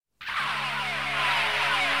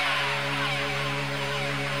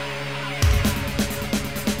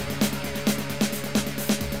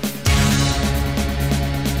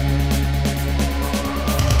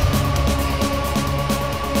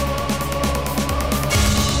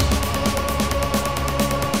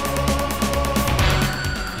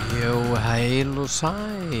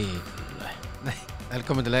sæl. Nei,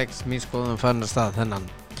 velkomin til X, mín skoðun fann að stað þennan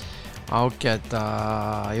ágæta,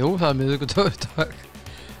 jú, það miðvikudag.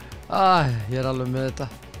 Ég alveg með þetta.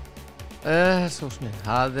 Svo snið,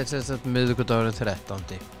 það sem sagt miðvikudagurinn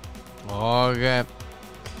 13. Og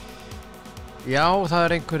já,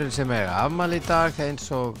 það einhverjir sem eiga afmæli í dag eins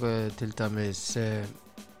og til dæmis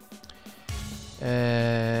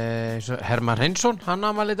Hermann Hreinsson, hann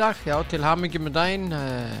afmæli í dag. Já, til hamingju með daginn.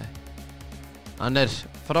 Hann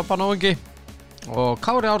frábærnáungi og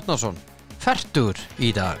Kári Árnason, fertugur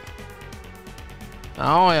í dag.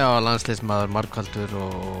 Já, landsliðsmaður, margfaldur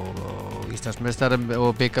og Íslandsmeistari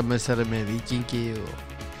og bikarmeistari með Víkingi og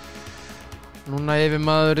núna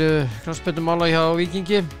yfirmaður knattspyrnumála hjá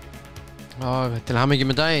Víkingi. Og til hamingju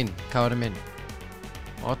með daginn, Kári minn.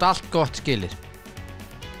 Og þetta allt gott skilir.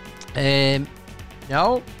 Já,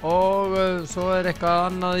 og svo eitthvað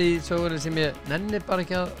annað í sögunni sem ég nenni bara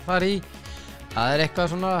ekki að fara í. Það eitthvað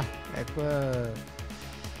svona,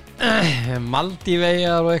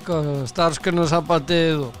 Maldíveyjar og eitthvað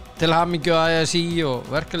starfsgreinasambandið og til hamingju ASÍ og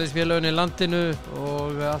verkalýðsfélögin í landinu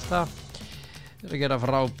og allt það. Að gera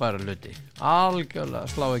frábæra hluti. Algjörlega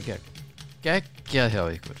slá í gegn. Geggjað hjá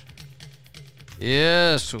ykkur.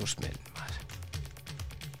 Jesús minn, maður.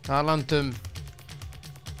 Talandum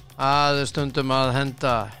að stundum að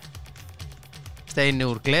henda steini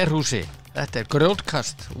úr glerhúsi. Þetta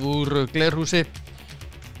grjótkast úr glerhúsi.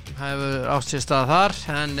 Hefur átt sér stað þar,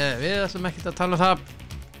 en við ætlum ekki að tala um það.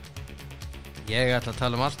 Ég ætla að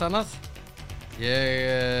tala um allt annað.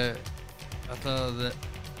 Ég ætla að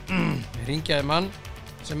hringja í mann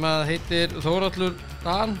sem að heitir Þórhallur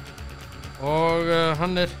Dan og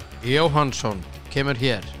hann Jóhannsson, kemur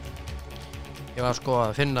hér. Ég var sko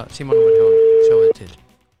að finna símanúmer hjá honum, sjáðu til.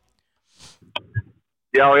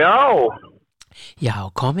 Já. Já,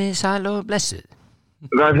 komið sæl og blessuð.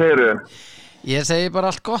 Hvað segirðu? Ég segi bara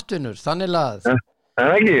allt gott, vinnur, þannig lagð.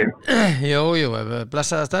 Ekki? Jú,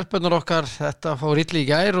 blessaða stelpunar okkar, þetta fór illa í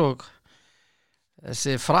gær og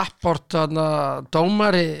þessi frapport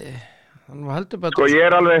dómari, hann var heldur betur. Sko, ég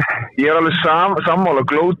er alveg sammála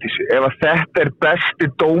Glódísi. Ef að þetta besti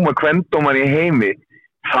kvendómar í heimi,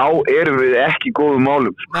 þá erum við ekki í góðum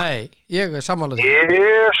málum. Sko. Nei, ég sammála því.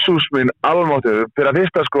 Jesús minn, almáttugur. Fyrir að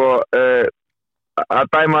fyrsta, sko, að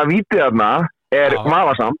dæma vítið þarna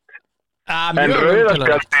vafasamt. En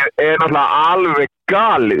rauðaskastið náttúrulega alveg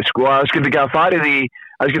galið, sko. Það skildi ekki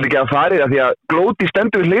að farið því að Glódís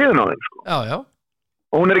stendur við hliðina á þeim, sko. Já.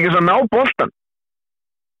 Og hún ekki svo ná boltan.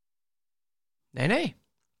 Nei.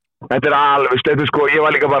 Þetta alveg sleitu, sko, ég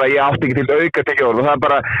var líka bara, ég átti ekki til auka tekið og það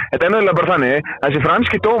bara, þetta náttúrulega bara þannig, þessi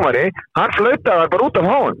franski dómari, hann flautaði bara út af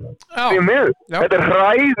háan. Þetta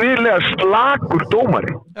hræðilega slakur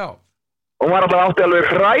dómari. Já. Og hún var alltaf alveg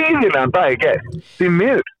hræðilegan dag í gær, því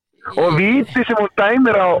miður. Og víti sem hún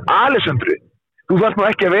dæmir á Alessandru, þú þarft nú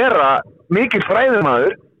ekki að vera mikill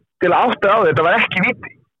fræðimaður til að átta á þetta var ekki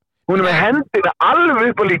víti. Hún með hendina alveg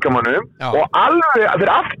upp á líkamannum og alveg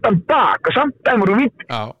fyrir aftan bak og samt dæmur hún víti.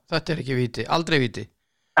 Já, þetta ekki víti, aldrei víti.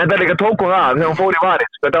 En það líka tók hún það þegar hún fór í varið,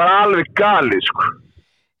 þetta var alveg galið, sko.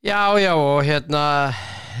 Já, og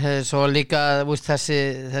svo líka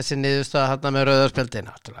þessi niðurstaða með rauðarspjaldið,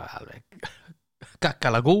 náttúrulega alveg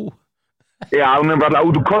gaggalagú. Já, hún bara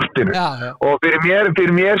út úr kortinu. Já. Og fyrir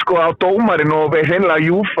mér sko á dómarinn og hreinlega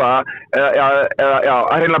Júfa að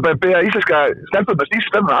hreinlega bara beða íslenska stelpurnar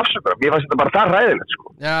afsökunar. Ég fannst þetta bara það hræðilegt, sko.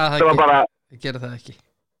 Já, ég gera það ekki.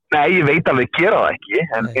 Nei, ég veit alveg gera það ekki,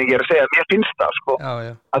 en ég að segja að mér finnst það, sko.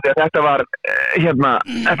 Já. Af því að þetta var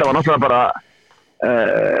náttúrulega bara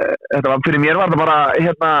fyrir mér var það bara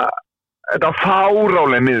þetta var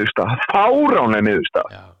fáránleg niðurstaða.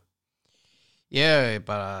 Já. Ég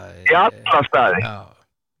bara í alla staði. Já,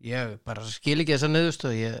 ég bara skil ekki þessa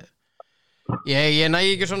niðurstöðu. Ég næ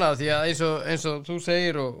ekki svona því að eins og þú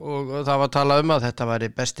segir og það var talað um að þetta væri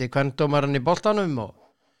besti kvendómarinn í boltanum og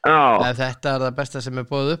ef þetta það besta sem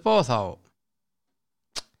boðið upp á þá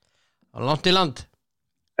langt í land.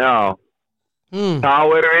 Já. Þá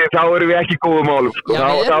erum við ekki í góðum málum, sko. Já,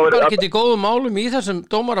 við erum bara ekki í góðum málum í þessum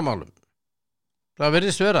dómaramálum. Það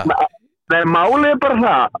virðist vera. Nei, málið bara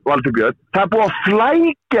það, Valdur Björn, það búið að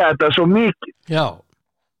flækja þetta svo mikið. Já.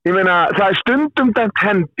 Ég meina, það stundum dæmt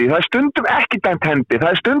hendi, það stundum ekki dæmt hendi,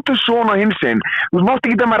 það stundum svona hinsinn. Þú mátt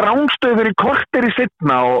ekki dæma rángstöðu fyrir korteri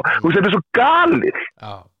seinna og þetta svo galið.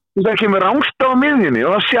 Já. Það kemur rángstöðu á miðjunni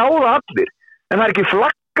og það sjá það allir. En það ekki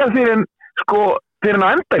flaggað fyrir en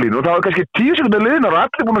á endalínu og það var kannski 10 sekúndur liðnar og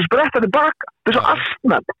allir búin að spretta tilbaka. Þetta svo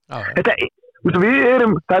asnað.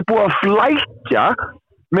 Það búið að flækja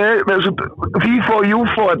með FIFA og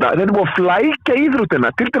UFO þetta búið að flækja íþróttina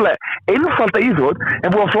tiltölulega einfalda íþrótt en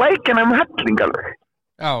búið að flækja hana helling alveg.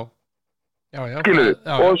 Já. Skilurðu?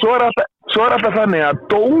 Og svo er alltaf þannig að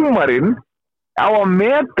dómarinn á að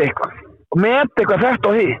meta eitthvað þetta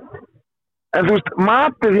og hitt. En þú veist,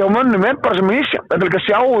 matið hjá mönnum er bara sem misjafnt. Þetta er líka að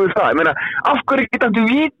sjáu það. Ég meina, af hverju geta hann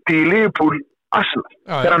víti í Liverpool Arsenal?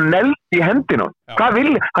 Þegar hann neldi í hendina. Hvað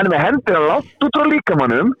vil hann? Er með hendina langt út frá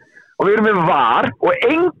líkamannum og við erum með VAR og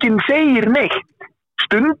enginn segir neitt.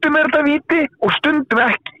 Stundum er þetta víti og stundum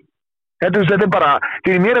ekki. Þetta er bara,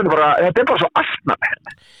 fyrir mér þetta er bara svo Arsenal.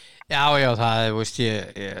 Já, það er, veist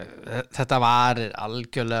þetta var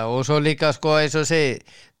algjörlega og svo líka sko eins og segi,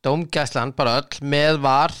 dómgæslan bara öll með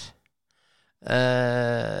VAR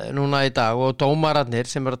núna í dag og dómararnir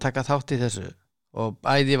sem eru að taka þátt í þessu og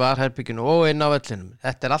bæði varherbygginu og inn á vellinum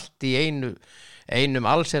þetta er allt í einum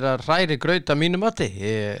alls er að hræri grauta mínu mati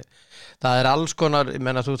það er alls konar ég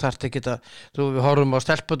menna þú þarft ekki við horfum á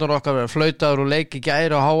stelpunar okkar vera flautaður og leiki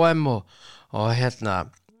gæri á HM og hérna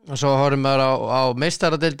og svo horfum við á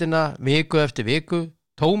meistaradeildina viku eftir viku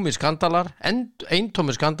tómi skandalar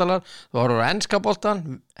eintómi skandalar þú horfum á enska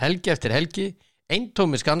boltan helgi eftir helgi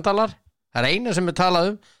eintómi skandalar það er eina sem við talað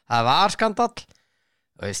það var skandall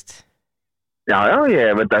veist Já,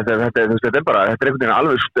 ég veit að þetta er bara þetta er einhvern veginn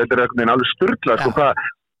alveg sturla sko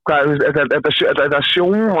þetta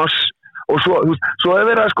sjómas og svo er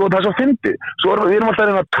verið að sko það er svo fyndið svo við erum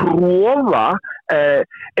alltaf að tróða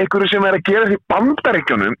einhverju sem er að gera því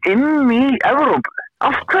Bandaríkjunum inn í Evrópu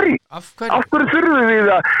af hverju þurfum við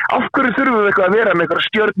eitthvað að vera með eitthvað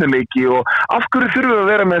stjörnuleiki og af hverju þurfum við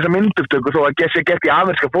að vera með þessa myndupptöku þó að sé gert í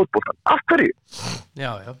ameríska fótbolta af hverju?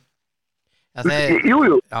 Já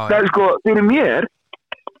Jú, það er sko fyrir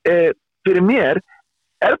mér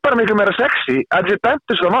er bara miklu meira sexy að þessi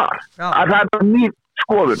dæmtur sem var að það er bara mín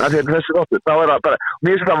skoðun að þessi þáttur þá er það bara,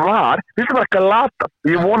 mér finnst þetta bara galata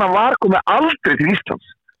ég vona var komið aldrei til Íslands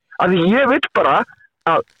að því ég veit bara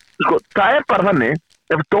að sko, það er bara þannig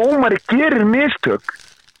ef dómari gerir mistök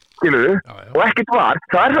skilurðu, og ekkert var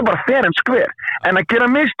það er það bara fair and square en að gera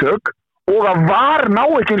mistök og að var ná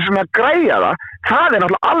ekki eins og að græja það er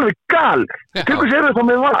náttúrulega alveg gal til hvers er það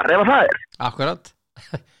með var ef það er Akkurat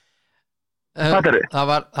það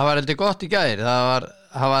var heldur gott í gær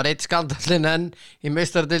það var eitt skandallinn en í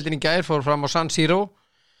meistaradeildinni í gær fór fram á San Siro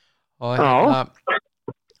og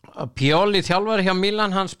Pioli þjálfari hjá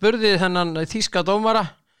Milan hann spurði þennan þýska dómara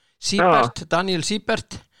Daniel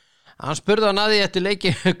Siebert hann spurði hann að því eftir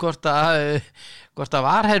leiki hvort að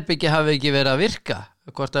varherbyggi hafi ekki verið að virka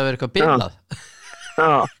hvort að verið eitthvað bilað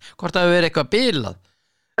hvort að verið eitthvað bilað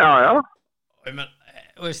og ég menn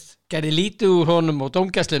veist, gerði lítið úr honum og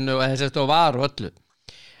dómgæslinu og þess að var og öllu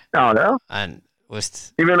en veist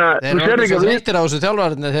þeir eru ekki þreyttir á þessu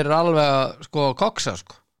þjálfarinn þeir eru alveg að sko koksa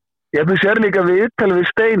sko þú sér líka viðtal við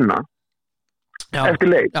Steina eftir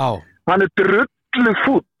leik hann er drullu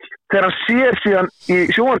fúll þegar hann sér síðan í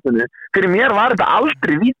sjónvarpinu fyrir mér var þetta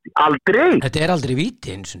aldrei víti þetta er aldrei víti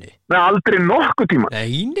eins og niður aldrei nokkuð tíma nei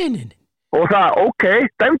og það,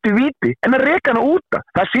 dæmdi víti en að reka hana út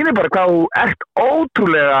það sýnir bara hvað þú ert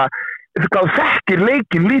ótrúlega hvað þú þekkir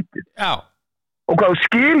leikinn lítið og hvað þú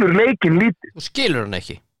skilur leikinn lítið þú skilur hann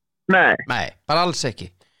ekki nei, bara alls ekki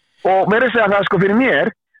og mér er að segja það sko fyrir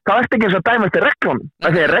mér það ert ekki eins og dæma eftir reglunum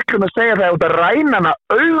þegar reglunum segja það út að ræna hana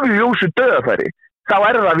augljósu döðafæri þá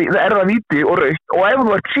er það víti og rautt og ef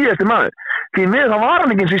þú ert síðasti maður því við það var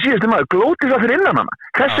hann ekki eins og síðasti maður glótið það fyrir innan hana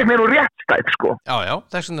þess vegna er hún réttstæð sko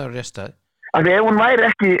þess vegna er hún réttstæð af því ef hún væri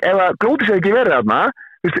ekki ef að glótið sér ekki verið þarna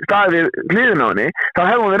staðið hliðin á henni þá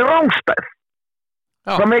hefði hún verið rángstæð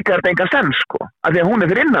það meikar þetta engan sens sko af því að hún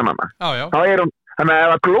er fyrir innan hana þá er hún þannig að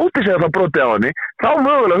ef að glótið sér það brotið á henni þá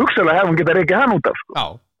mögulega hugsaðlega hefði hún getað reikið hann út af sko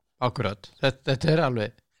akkurat þetta er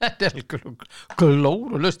alveg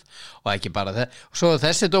glórulust og ekki bara það og svo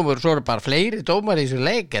þessi dómur, svo eru bara fleiri dómar í þessu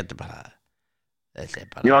leik þetta er bara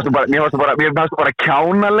mér fannst bara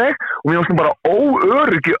kjánaleg og mér fannst bara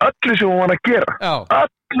óöryggi öllu sem hún var að gera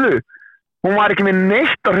öllu, hún var ekki með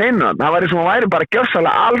neitt á hreinu það var eins og hún væri bara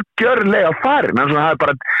gjörsalega algjörlega farin, en það hefði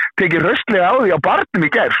bara tekið röstlega á því á barnum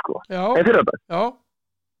í gær sko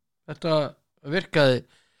þetta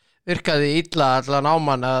virkaði illa allan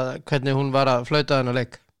ámann að hvernig hún var að flauta þennan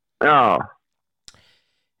leik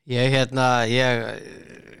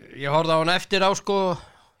ég horfði á hann eftir á sko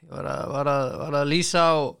ég var að lýsa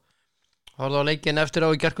og horfði á leikinn eftir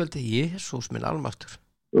á í gærkvöldi Jesús minn almáttur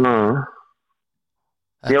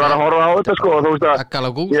ég var að horfa á þetta sko og þú veist að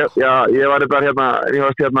ég var hérna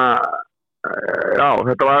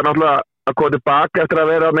þetta var náttúrulega að koma tilbaka eftir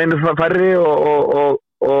að vera meinu færri og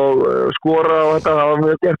skora og þetta það var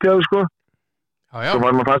mjög gert hjá sko Svo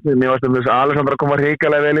var maður fast mér varst þess að Alessandra kom að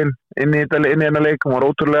hrikalega vel inn í hennar leik, hún var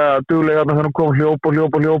ótrúlega duglega þegar hún kom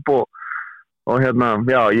hljóp og hérna,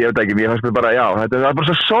 já, ég veit ekki, ég fannst mér bara, já, þetta var bara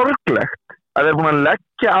svo sorglegt að þeir búin að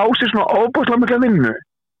leggja á sig svona óbúslega mikla vinnu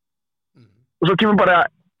og svo kemur bara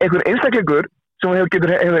einhver einstaklingur sem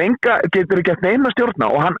getur ekki að neina stjórna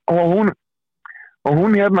og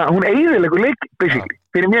hún eyðilegur leik basically,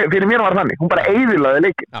 fyrir mér var þannig, hún bara eyðilaði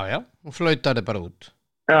leikin. Já, hún flautaði bara út.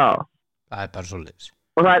 Já. Það bara svoleiðis.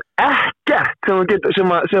 Og það ekkert sem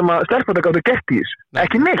að stelpurnar gátu gert í þessu,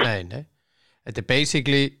 ekki neitt. Nei. Þetta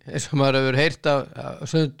basically, eins og maður hefur heyrt af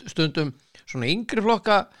stundum svona yngri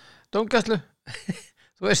flokka dómgæslu,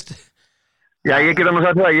 þú veist. Já, ég get að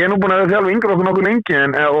sagt það, ég nú búin að þjálfa yngri okkur nokkuð lengi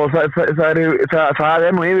og það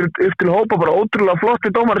nú yfir upp til hópa bara ótrúlega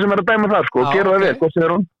flotti dómari sem að dæma það, sko, og gera það vel, hvort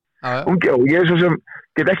sem hún. Og ég er svo sem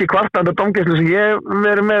get ekki kvartandi dómgæslu sem ég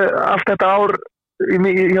verið með allt þetta ár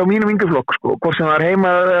hjá mínum yngjuflokk, sko, hvort sem það er heima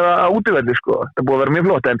eða útivelli, sko, það búið að vera mjög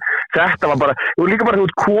flott, en þetta var bara, þú líka bara, þú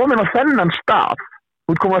ert komin á þennan stað,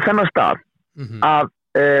 að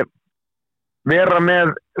vera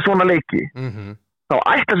með svona leiki, þá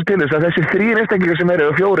ætla svo til þess að þessi 3 einstaklingar sem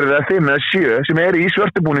eru 4 eða 5 eða 7 sem eru í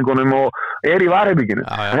svörtubúningunum og eru í varherbygginu,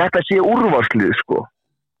 þetta sé úrvarslið, sko,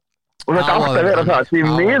 og þetta átti að vera það, því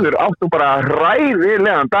miður áttu bara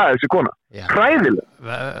hræðilegan dag þessi kona. Hræðilega.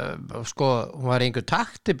 Sko, hún var einhver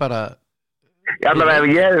takti bara. Allavega ef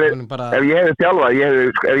ég hefði þjálfað,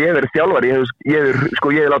 ef ég hefði þjálfað, ég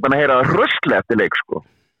hefði látað hann að heyra röstlega eftir leik, sko.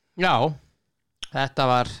 Já,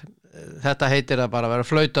 þetta heitir að bara vera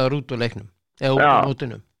flautaður út úr leiknum, eða út úr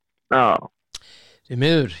mótinum. Já. Því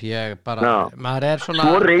miður, maður er svona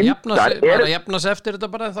að jafna sig eftir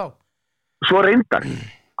þetta bara en þá. Svo reyndar,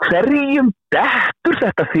 hverjum dettur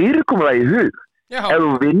þetta fyrirkomulag í hug? Já. Ef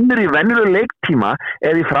þú vinnur í venjulegu leiktíma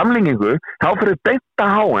eða í framlengingu, þá fyrir beint að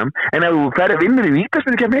HM, en ef þú vinnur í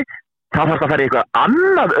vítaspyrnukeppni, þá þarf það að fara í eitthvað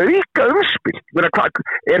annað auka umspil.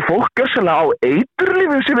 Er fólk gjörsamlega á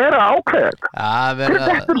eiturlífi sem er að ákveða þetta? Hver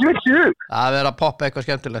dettur sem ekki hug? Það vera að poppa eitthvað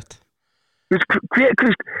skemmtilegt.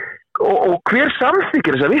 Og hver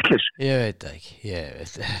samþykir þessa vitleys? Ég veit ekki.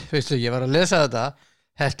 Veistu, ég var að lesa þetta.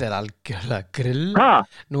 Þetta er algjörlega grill.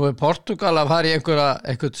 Nú er Portugal að fara í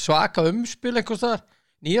einhvern svaka umspil einhvers þar.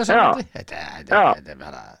 Nýja samandi. Þetta er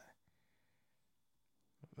bara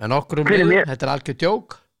með nokkrum liðum. Þetta er algjör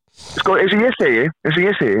djók. Sko, eins og ég segi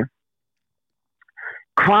í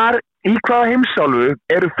hvaða heimsálfu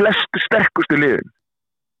eru flestu sterkustu liðin?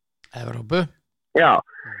 Evrópu. Já.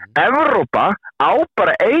 Evrópa á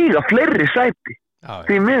bara eiga fleiri sæti.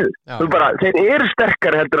 Því miður, þeir eru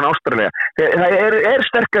sterkari heldur en Ástralía, það er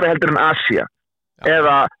sterkari heldur en Asía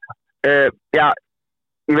eða,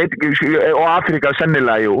 ég veit ekki, og Afrika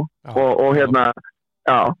sennilega, jú, og hérna,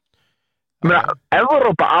 já,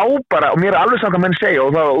 Evrópa á bara, og mér er alveg samt að menn segja,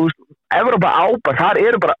 og það, Evrópa á bara, þar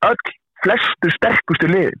eru bara öll flestu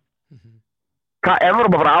sterkustu liðin,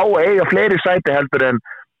 Evrópa bara á eiga fleiri sæti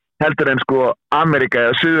heldur en sko Amerika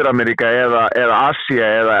eða Suður-Amerika eða Asía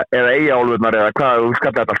eða Eyjaálfurnar eða hvað þú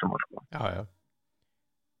skallar þetta allt saman, sko. Já.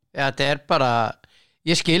 Ja, þetta er bara,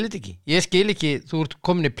 ég skil ekki, þú ert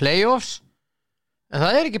komin í playoffs, en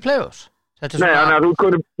það er ekki playoffs. Nei, þannig að þú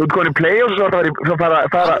ert komin í playoffs og svo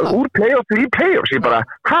fara úr playoffs í playoffs, ég bara,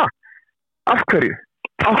 af hverju?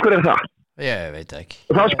 Af hverju er það? Ég veit ekki.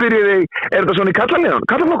 Og þá spyr ég þig, er þetta svona í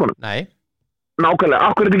kallaflokkunum? Nei. Nákvæmlega,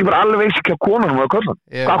 af hverju er þetta ekki bara alveg eins ekki á konunum og á kollan?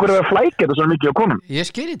 Af hverju er það að flækja þetta svona mikið á konunum? Ég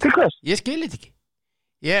skil þetta ekki.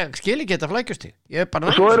 Ég skil ekki þetta flækjusti.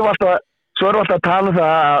 Svo erum við alltaf að tala um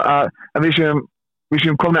það að við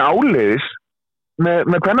séum komið áleiðis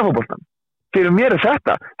með kvennafótboltann. Fyrir mér er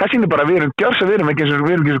þetta. Það sýnir bara að við erum ekki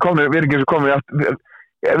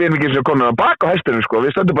eins og komið að baka á hestunum, sko.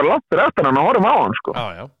 Við stöndum bara langt fyrir aftan hann og horfum á hann, sko.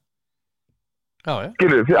 Já.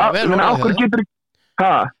 Skilur,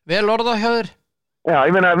 vel orða hjá þér. Já,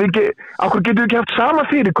 ég meina, okkur getum við ekki haft sama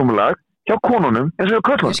fyrirkomulag hjá konunum eins og hjá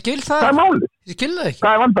körlunum. Ég skil það. Það er málið. Ég skil það ekki.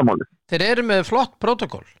 Það er vandamálið. Þeir eru með flott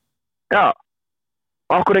protokoll. Já.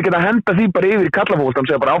 Okkur er ekki að henda því bara yfir í kallafótbolta og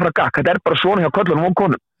segja bara áfram gakk. Þetta er bara svona hjá körlunum og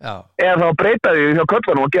konum. Já. Eða þá breyta því hjá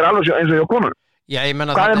körlunum og gera alveg eins og hjá konunum. Já, ég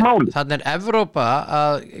meina, þannig er Evrópa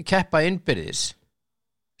að keppa innbyrðis.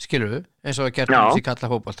 Skilur við? Eins og að gera í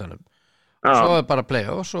kallafótboltanum. Svo er bara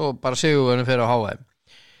play-offs og bara sigurverðin fyrir á HM.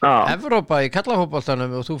 Evrópa í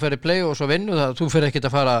kallafótboltanum og þú fer í play-offs og vinnu það, þú fer ekki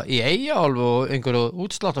að fara í Eyjaálfu og einhverju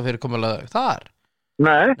útslátta fyrir komulega þar.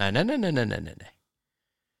 Nei.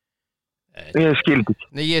 Ég skildi ekki.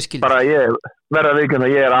 Nei, ég skildi. Bara ég verða að veikja það,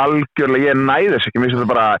 ég næði þess ekki, mér finnst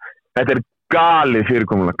þetta bara, þetta er galið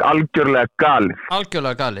fyrirkomulag, algjörlega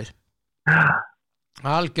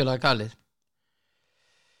galið.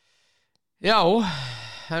 Já,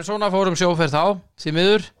 en svona fórum sjóferð þá því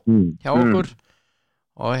miður hjá okkur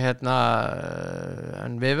og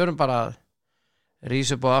en við verum bara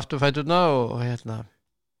rísa upp á afturfæturna og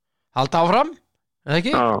halda áfram, eða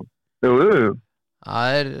ekki? Jú. Það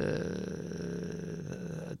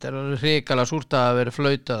þetta er hrikalega súrt að vera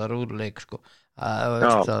flautaðar úr leik sko.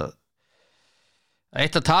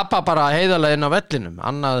 Eitt að tapa bara heiðarlega inn á vellinum,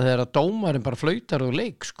 annað þegar að dómarinn bara flautar úr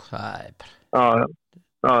leik sko. Það er bara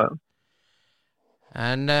Já.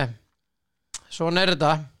 En svona er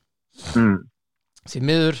þetta því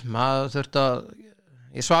miður, maður þurft að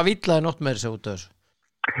ég svaf illa í nótt með þessu út af þessu.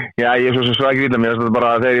 Já, ég svo sem svaf ekki illa mér, það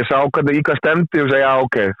bara þegar ég sá hvernig í hvað stemdi og sagði já,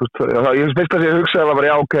 ok, ég fyrst að ég hugsaði var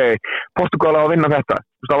bara já, ok, Portúgal á að vinna þetta,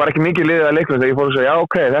 það var ekki mikið liðið að leikur þegar ég fór að segja já,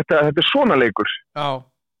 ok, þetta er svona leikur. Já.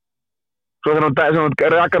 Svo þegar hún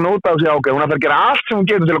raka nóta og segja ok, hún ætlar að gera allt sem hún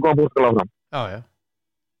getur til að koma Portúgal áfram. Já.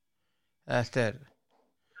 Þetta er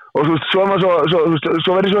og svo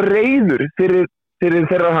verður svo reiður fyrir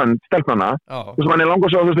þeirra hand, stelpnana mann er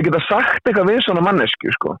langar svo að geta sagt eitthvað við svona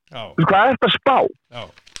mannesku sko. Hvað er þetta að spá?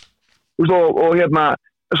 Og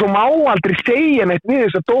svo má aldrei segja neitt við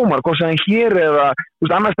þess að dómar hvort sem hann hér eða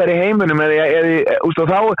annars þær í heiminum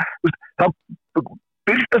þá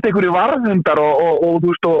byrtast einhverju varðhundar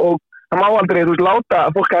og það má aldrei láta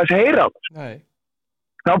fólk að þessi heyra Nei.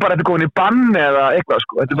 Þá bara þetta komin í bann eða eitthvað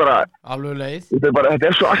sko. Þetta er bara alveg leið. Þetta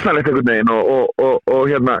er svo asnalegt einhvern veginn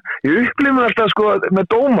og ég upplifum alltaf sko með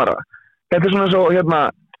dómara. Þetta er svona svo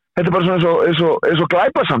þetta er bara svona eins og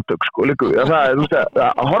glæpasamtök sko líka. Það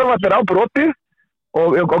að horfa allir á brotið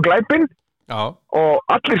og glæpinn. Já.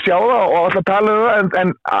 Og allir sjá það og allir tala um það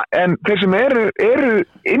en þeir sem eru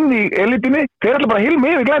inn í elitinni, þeir allir bara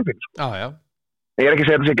hilma yfir glæpinn sko. Já. Ég er ekki að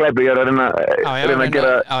segja þetta sé glæpi, ég er að reyna að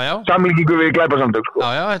gera samlíkingu við glæpasamtök sko.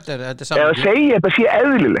 Já, þetta er samlíkingu. Eða segja þetta sé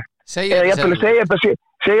eðlilegt. Eða ég ætla að segja þetta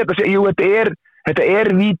sé, jú, þetta er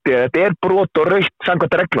víti, þetta er brot og rautt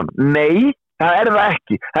samkvæmt reglunum. Nei, það er það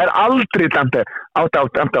ekki. Það er aldrei dæmt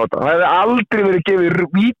átta. Það er aldrei verið gefið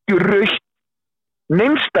víti og rautt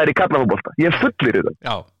neimstæðir í karlafótbolta. Ég er fullvirðið það.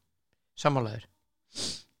 Já, sammálaðir.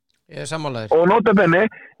 Ég er sammálaðir. Og nota benni,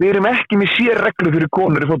 við erum ekki með sér reglu fyrir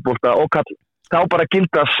konur í fótbolta og karl. Þá bara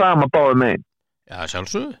gildir það sama báðum megin. Já,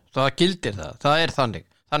 sjálfsögðu. Það gildir það. Það er þannig.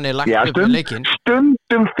 Þannig lagt upp með leikinn.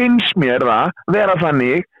 Stundum finnst mér það vera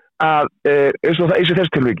þannig að eins og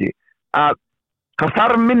þess tilviki að það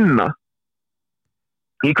þarf minna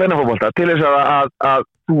í kvennafótbolta til þess að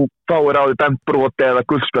þú fáir á því dæmt brot eða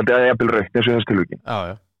guldspjaldi eða jafnvel rautt eins og þess tilviki.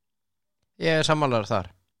 Já. Ég er sammálaður þar.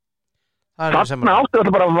 Þarna áttu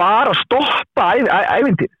þetta bara var að stoppa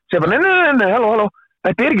ævintýr. Segja bara, nei, halló,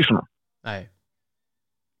 þetta er ekki svona. Nei.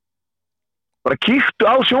 Bara kíktu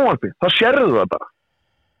á sjónvarpið, þá sérðu það bara.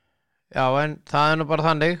 Já, en það er nú bara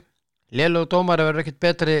þannig. Lélegur dómari verður ekkert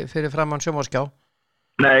betri fyrir framan sjónvarpsskjá.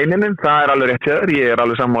 Nei, það er alveg rétt hér. Ég er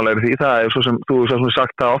alveg sammálaður því. Það er svo sem þú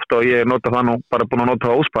sagt það ofta og ég nota það nú, bara búin að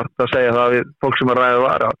nota það óspart. Það segja það við fólk sem að ræða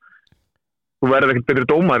var að þú verður ekkert betri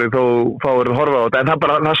dómari þó fáir að horfa á þetta. En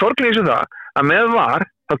það er sorglega eins og það að með var,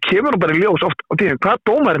 þá kemur þú bara í ljós oft á tíðum hvað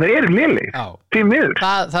dómarinn er lélegir. Því miður.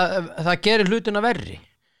 Það gerir hlutina verri.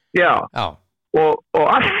 Já. Og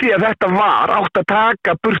af því að þetta var átt að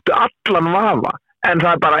taka burtu allan vafa en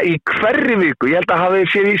það er bara í hverri viku ég held að hafa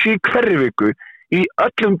séð í sig hverri viku í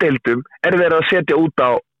öllum deildum er verið að setja út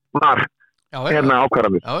á var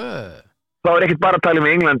ákvarðanir þá er ekkert bara að tala um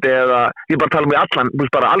í Englandi eða ég bara tala um í allan,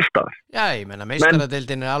 bara allstaðar Já, ég meina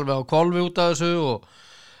meistaradeildin er alveg á kolvi út af þessu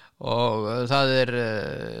og það er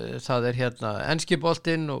enski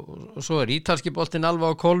boltinn og svo er ítalski boltinn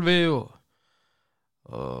alveg á kolvi og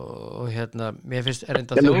mér finnst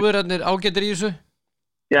enda þjóðverðarnir ágættir í þessu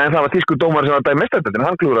Já, en það var tísku dómar sem var dæmi meistaradeildin,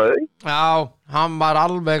 hann klúraði Já, hann var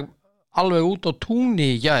alveg út á túni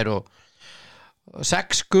í gær og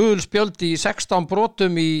 6 gul spjöld í 16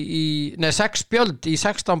 brotum 6 spjöld í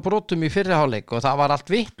 16 brotum í fyrri hálfleik og það var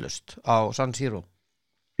allt vitlaust á San Siro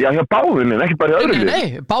Já, hjá báðum liðum, ekki bara í öðrum liðum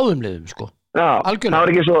Nei, báðum liðum, sko Já,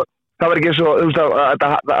 algjörlega það var ekki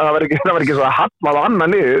svo að hallað á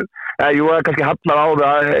annan lið jú, það er kannski hallað á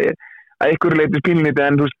það að einhverju leiti spilniti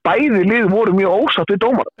en bæði lið voru mjög ósátt við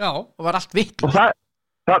dómar Já, það var allt vitt og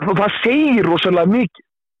það segir rosalega mikið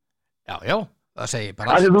Já, það segir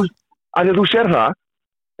bara allt Þú sér það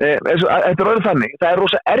þetta er orðið þannig, það er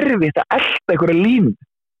rosa erfitt að elta einhverja línu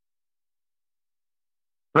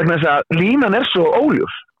vegna þess að línan er svo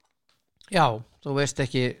óljós Já, þú veist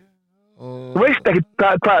ekki Þú veist ekki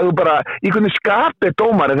hvað þú bara í hvernig skapir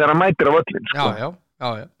dómari þegar hann mætir á völlin sko.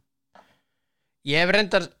 Já Ég hef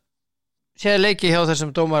reyndar séð leiki hjá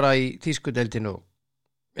þessum dómara í þýskudeildinu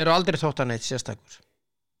eru aldrei þótt hann eitt sérstakur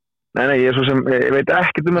Nei, ég veit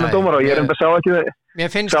ekkert þennan dómara og ég enda sá ekki það. Mér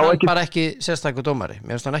finnst hann bara ekki sérstakur dómari.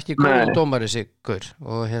 Mér finnst hann ekki góður dómari sigur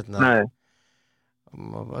og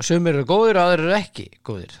sumir eru góðir og aðrir eru ekki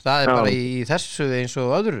góðir. Það bara í þessu eins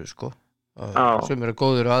og öðru, sko. Sumir eru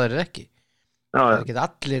góðir og aðrir eru ekki. Það ekki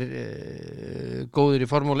allir góðir í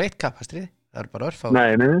Formúlu 1 kappastrið. Það bara örfá.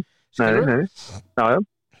 Nei. Já.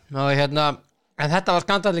 Og en þetta var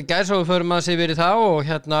skandall í gær, svo við förum að sé verið þá og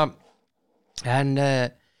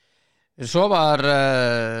svo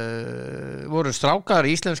voru strákar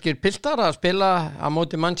íslenskir piltar að spila á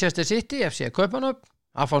móti Manchester City, FC Kaupmannahöfn,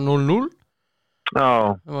 að fá 0-0.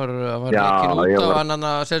 Það var leikinn út af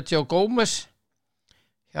annana Sergio Gómez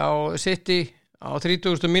hjá City á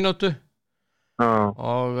 30. mínútu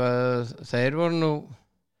og þeir voru nú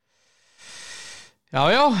það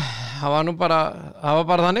var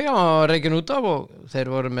bara þannig að hann var reikinn út af og þeir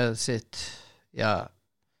voru með sitt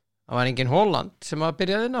það var engin Holland sem að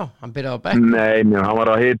byrjaði inn á, hann byrjaði á bekknum. Nei, hann var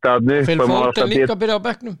að hita Phil Foden líka byrjaði á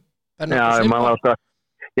bekknum.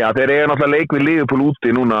 Já, þeir eiga náttúrulega leik við Liverpool úti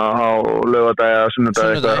núna á laugardag,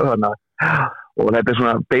 sunnudag eitthvað, og þetta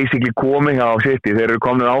svona basically komið á City, þeir eru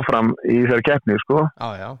komin áfram í þessari keppni, sko.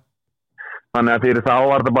 Já. Þannig að fyrir þá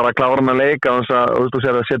var það bara að klára hann að leika og þú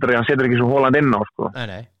sér að hann setur ekki svo Holland inn á, sko.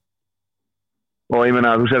 Nei. Og ég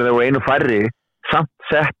meina, þú sér að þeir voru einu færri samt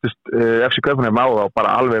settust FC Kaupmannahöfn á það og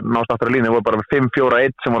bara alveg nást aftur að línu, það voru bara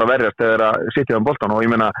 5-4-1 sem voru að verjast þegar að City á boltan og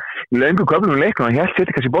ég meina, í löngu Kaupmannahöfn leiknum hann hélt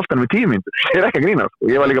City kannski boltanum við 10 mínútur, það er ekki að grína og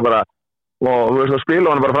ég var líka bara, og þú veist að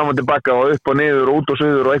spila hann bara fram og tilbaka og upp og niður og út og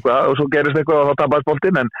suður og eitthvað og svo gerist eitthvað og þá tapaðist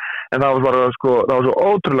boltinn en það var bara sko, það var svo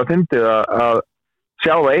ótrúlega fyndið að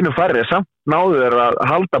sjá að einu færri samt náðu þeir að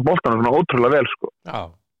halda boltanum svona ótrúlega vel sko. Já.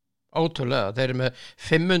 Ótrúlega, þeir eru með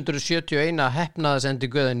 571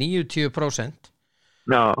 heppnaðasendingu eða 90%.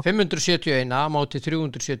 Já. 571 á móti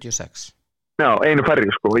 376. Já, einu færri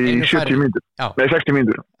sko í 70 mínútur. Nei, 60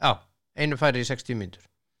 mínútur. Já, einu færri í 60 mínútur.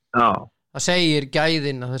 Já. Það segir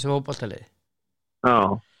gæðin að þessi fótboltaliði. Já.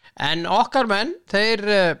 En okkar menn, þeir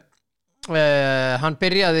hann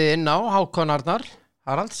byrjaði inn á Hákon Arnar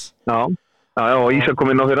Haralds. Já, og Ísak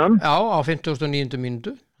kom inn á fyrir hann. Já, á 59.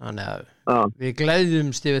 mínútu. Þannig að við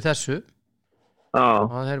gleðjumst yfir þessu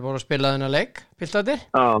og þeir voru að spila þennan leik piltarnir,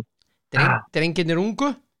 drengirnir ungu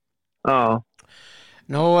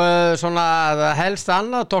nú svona helst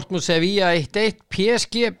annað Dortmund Sevilla 1-1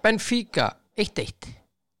 PSG Benfica 1-1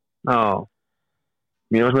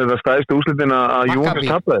 Mér varst með þetta stæðstu úrslitin að Juventus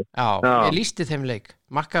tapaði ég lísti þeim leik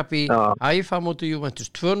Maccabi Haifa móti Juventus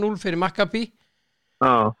 2-0 fyrir Maccabi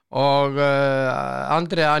og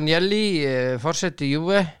Andrea Agnelli forseti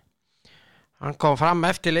Juve hann kom fram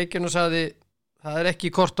eftir leikinu og sagði það er ekki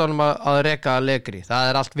í kortunum að reka Allegri það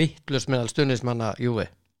er allt vitlaust meðal stuðningsmanna Juve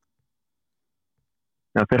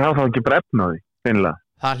Já, þeir hafa þá ekki brefn á því finnilega.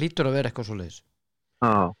 Það hlýtur að vera eitthvað svoleiðis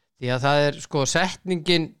því að það er sko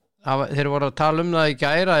setningin þeir voru að tala um það í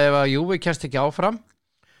gæra ef að Juve kemst ekki áfram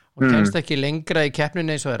og kemst ekki lengra í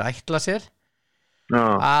keppninni eins og þeir ætla sér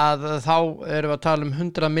að þá erum við að tala um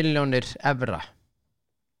 100 milljónir evra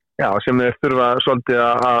Já, sem þeir þurfa svolítið á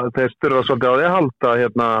því að halda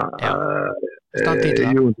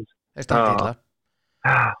standtítla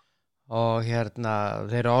og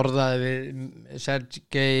þeir orðaði við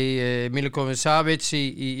Sergej Milinković-Savić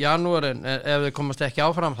í janúar en ef þeir komast ekki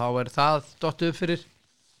áfram þá er það dottið upp fyrir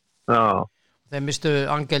þeir mistu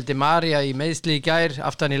Angel Di Maria í meiðsli í gær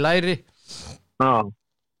aftan í læri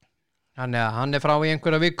þannig að hann er frá í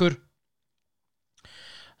einhverja vikur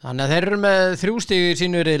þannig að þeir eru með 3 stig í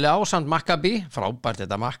sínu riðli ásamt Maccabi frábært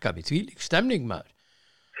þetta Maccabi, þvílík stemning maður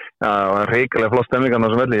Já, hrikalega flott stemning á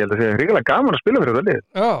þessum velli, ég held að segja hrikalega gaman að spila fyrir velli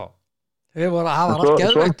Já, þeir voru að hafa allt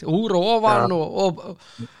geðveikt úr og ofan og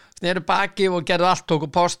sneru baki og gerðu allt, tóku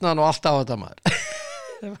postnan og allt á þetta maður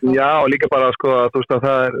Já, og líka bara sko að þú veist að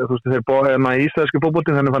það er þeir í íslenski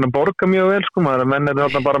fótboltinn þannig fann að borga mjög vel sko, menn er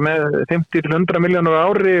þarna bara með 50-100 milljónur á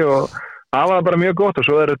ári og það var bara mjög gott og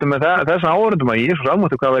svo er þetta með þessa áhörundum að Jesús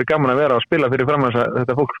almáttu hvað verið gaman að vera að spila fyrir fram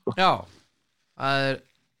þetta fólk sko. Já, það er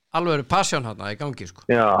alveg passion hérna í gangi sko.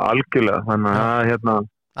 Já, algjörlega, þannig að það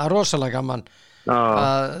er rosalega gaman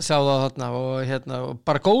að sjá það þarna og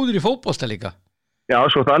bara góður í fótbolta líka. Já,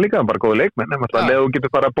 svo það líka, bara góður leikmenn, ef þú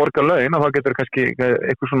getur bara að borga laun og þá getur kannski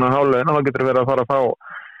eitthvað svona hálaun og þá getur verið að fara að fá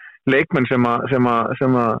leikmenn sem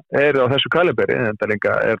eru á þessu kaliberi, þetta er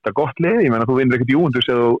þetta gott lið, ég meina þú vinnur ekkert Juventus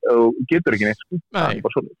ef þú getur ekki neitt sko. Nei,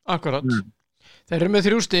 akkurat Þeir eru með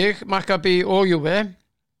 3 stig, Maccabi og Juve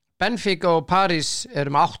Benfica og Paris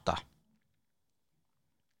eru með 8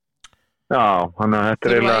 Já, þannig að þetta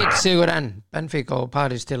er eiginlega 1 sigur enn, Benfica og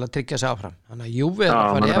Paris til að tryggja sig áfram þannig að Juve er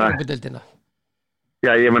að fara í Evrópudeildina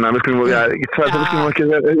Já, ég meina, við skulum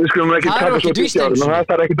ekki taka svo títt ára, það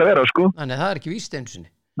þarf ekkert að vera, sko. Þannig það ekki víst einu sinni.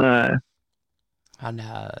 Nei. Þannig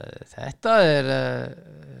að þetta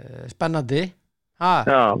spennandi.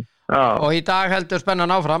 Já. Og í dag heldur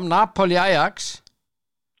spennan áfram, Napoli Ajax.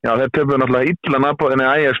 Já, þeir töpuðu náttúrulega illa Napoli, en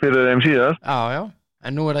Ajax fyrir þeim síðast. Já,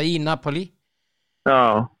 en nú það í Napoli. Já.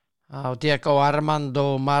 Á Diego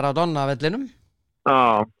Armando Maradona vellinum.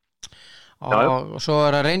 Já. Og svo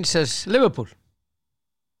það Rangers Liverpool.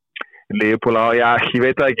 Liverpool, já, ég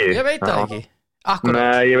veit það ekki. Ég veit það ekki. Akkurat.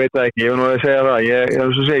 Nei, ég veit það ekki, ég vil nú að segja það.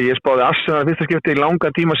 Ég spáði Arsenal fyrsta skipti í langa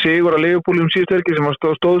tíma sigur á Liverpool síðustu helgi sem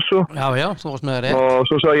stóð svo. Já, þú varst með það rétt. Og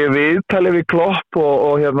svo sá ég viðtalið við Klopp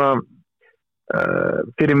og hérna,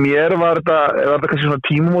 fyrir mér var þetta kannski svona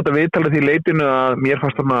tímamóta viðtalið því leitinu að mér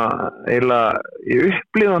fannst þarna eiginlega, ég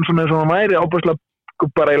upplifði hann svona eins og hann væri ábærslega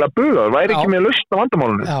bara eiginlega bugaður, væri ekki með lausn á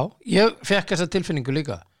vandamálunum. Já, ég fekk þessa tilfinningu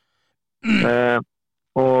líka.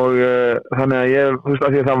 Og þannig að ég, þú veist,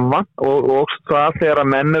 að því að það vant og það þegar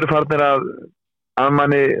að menn eru farnir að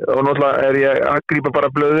manni, og náttúrulega ég að grípa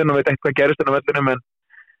bara blöðin og veit ekki hvað gerist en á vellinum, en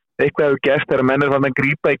eitthvað hefur gerst þegar menn eru farnir að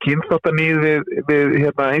grípa í kynþáttaníð við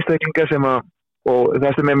hérna einstaklinga sem að, og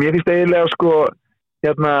það sem mér finnst eiginlega sko,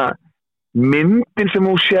 hérna myndin sem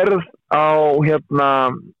þú sérð á hérna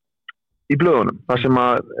í blöðunum, þar sem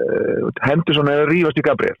að Henderson er að rífast í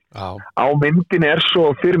Gabriel. Á myndin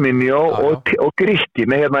svo Firmino og Grikki,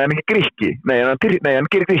 nei, hérna, en ekki Grikki, hann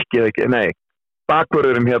gerir Grikki eða ekki, nei,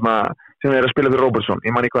 bakvörðurinn hérna, sem er að spila fyrir Robertson,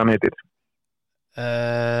 ég man ekki hvað hann heitir.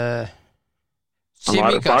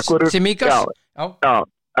 Tsimikas? Já,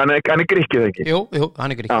 hann er Grikki eða ekki? Jú,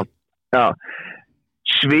 hann er Grikki. Já,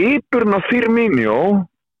 svipurinn á Firmino,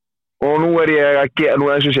 og nú er ég að gefa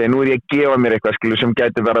mér eitthvað skilu sem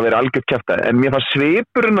gæti verið að vera algjört kjafta, en mér fannst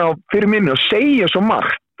svipurinn á Firmino og segja svo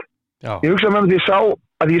margt. Já. Ég hugsaði með mér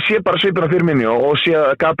að ég sé bara svipurinn á Firmino og sé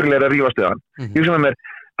að Gabriel er að rífast við hann. Ég hugsaði með mér,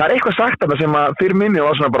 það er eitthvað sagt þarna sem að Firmino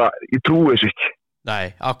var svona bara, ég trúi þessu ekki. Nei,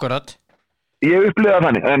 akkurat. Ég upplifði það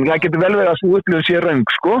þannig, en það getur vel verið að svo upplifði sé röng,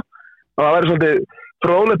 sko, og það væri svolítið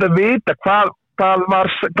fróðlegt að vita hvað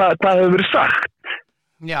hefur verið sagt.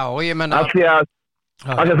 Já, og ég menna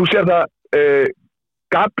Þannig að þú sér það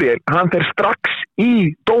Gabriel, hann fer strax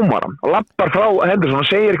í dómaran og lappar frá Henderson og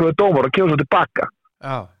segir eitthvað við dómar og kemur svo tilbaka.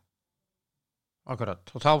 Já, akkurat.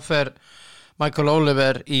 Og þá fer Michael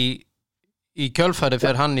Oliver í kjölfæri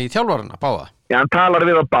fer hann í þjálfarana, báða. Já, hann talar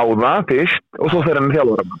við að báða fyrst og svo fer hann í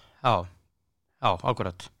þjálfarana. Já,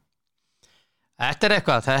 akkurat. Þetta er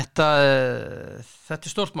eitthvað, þetta er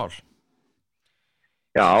stórt mál.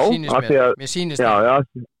 Já, mér sýnist það. Já,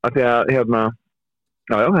 af því að hérna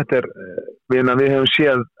Já, þetta er, við hefum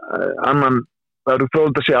séð annan, það eru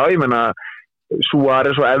fróðilegt að segja á, ég meina,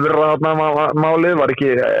 Suárez og Evra þarna málið, var ekki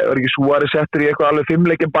Suárez settur í eitthvað alveg 5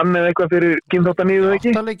 leikja bann eða eitthvað fyrir kynþáttaníð eða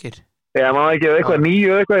ekki? 8 leikir. Já, maður ekki, eða eitthvað 9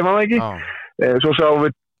 eða eitthvað, ég maður ekki. Svo sáum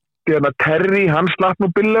við, hérna, Terry, hann slapp nú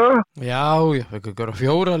billega. Já, eitthvað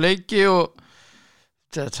 4 leiki og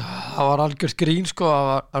það var algjört grín, sko,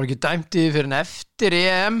 það var ekki dæmt í fyrir en eftir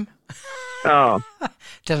EM. Já.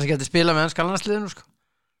 Til þess að geta spila með enskallandsliðinu, sko.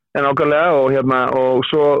 En ákvæmlega og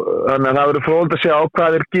svo þannig að það verður fróðilegt að sjá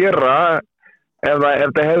hvað þeir gera ef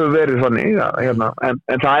það hefur verið þannig hérna.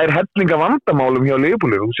 En það er hellinga vandamálum hjá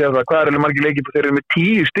Liverpool. Þú sér það hvað eru margir leikir, þeir eru með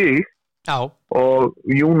 10 stig. Já. Og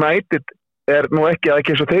United er nú ekki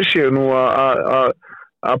eins og þeir séu nú að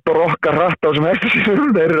brokka hratt á þessum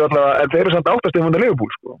hestasíðum. Þeir eru samt 8 stig undan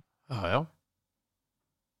Liverpool, sko. Já.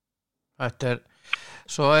 Þetta er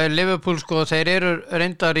Svo er Liverpool, sko, þeir eru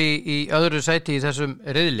reyndar í öðru sæti í þessum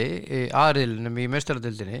riðli, í A-riðlinum í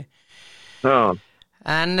meistaradildinni. Já.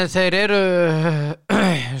 En þeir eru,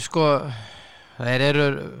 sko,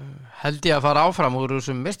 held ég að fara áfram úr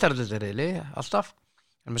þessum meistaradildariðli, alltaf.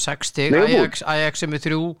 Þeir eru með 6 stig, Ajax er með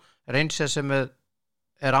 3, Rangers sem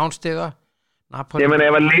er án stiga. Napoli. Ég meina,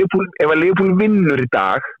 ef að Liverpool vinnur í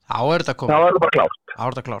dag, þá er þetta komið. Þá er þetta bara klárt. Þá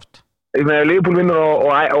er þetta klárt. Ef Liverpool vinnur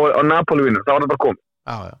og Napoli vinnur, þá er þetta bara komið.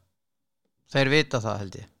 Já. Þeir vita það,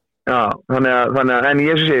 held ég. Já, þannig að en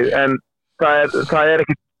ég sé, en það er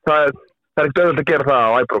ekki auðvitað að gera það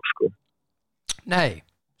á Ibrox, sko. Nei,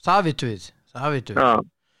 það vitum við. Já.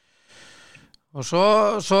 Og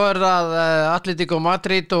svo er það Atletico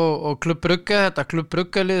Madrid og Club Brugge, þetta Club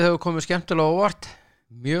Brugge-lið hefur komið skemmtilega óvart.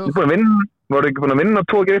 Mjög. Voru ekki búin að vinna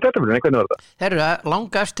 2 í þetta, hvernig var það? Þeir eru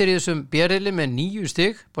langa eftir í þessum björriðli með 9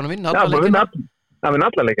 stig, búin að vinna alla leikina. Það vinna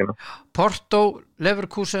alla leikina. Porto,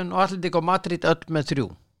 Leverkusen og Atletico Madrid öll með 3.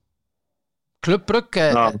 Club Brugge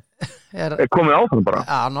er komið áfram bara.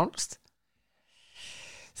 Já, nánast.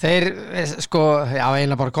 Þeir, sko,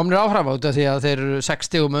 eiginlega bara komnir áfram út af því að þeir eru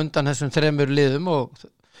 6 stigum undan þessum 3 liðum og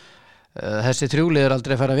þessi þrjúlið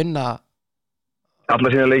aldrei að fara að vinna alla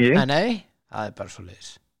sína leiki. Nei, það bara svoleiðis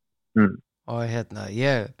og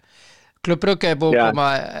Klúbb Brugge búið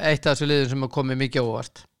eitt af þessu liðum sem komið mikið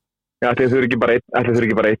óvart. Já, þau eru ekki bara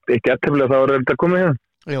eitt jafntefli þá er þetta komið hérna.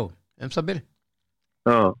 Jú, það byrja.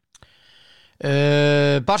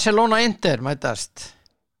 Barcelona Inter mætast.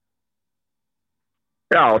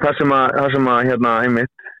 Já, það sem að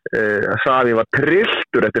einmitt Savi var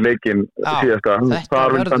trilltur eftir leikinn síðasta. Það var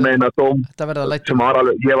að meina dóm sem ég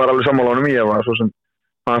var alveg sammála honum ég var svo sem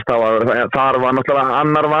þar var náttúrulega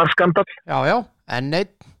annar var skandall. Já, enn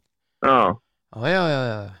einn. Já.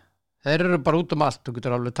 Þeir eru bara út allt, þú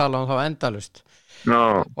getur alveg talað þá endalaust.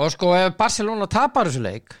 Og sko ef Barcelona tapar þessu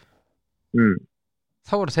leik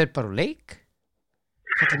þá eru þeir bara leik.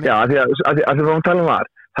 Já, af því að við talum var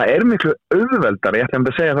það miklu auðveldara, ég ætla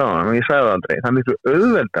að segja það og ég sagði það aldrei, það miklu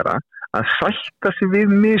auðveldara að sætta sig við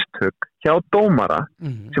mistök hjá dómara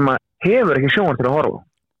sem að hefur ekki sjónvarp til að horfa.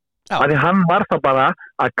 Af því hann var það bara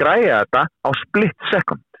að græja þetta á split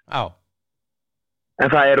second. Já. En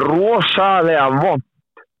það rosalega vont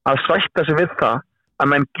að sætta sig við það að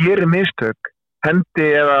menn gerir mistök, hendi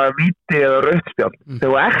eða víti eða rautt spjald þegar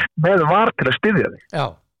þú ert með var til að styðja þig. Já,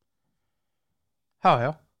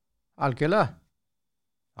 algjörlega.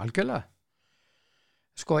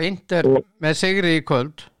 Sko Inter með sigri í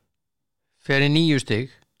kvöld fyrir 9 stig.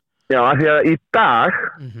 Já, af því að í dag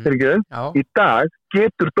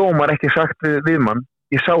getur dómar ekki sagt við mann,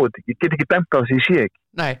 ég sá þetta ekki, ég get ekki dæmt á þessi, ég sé ekki.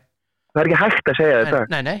 Nei. Það er ekki hægt að segja þetta.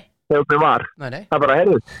 Nei. Þegar það var. Nei. Það er bara,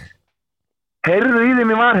 heyrðu í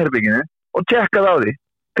þeim í varherbygginu og tjekkaðu á því.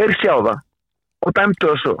 Þeir sjá það og dæmdu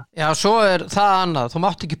það svo. Já, svo er það annað. Þú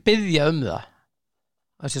mátt ekki biðja það.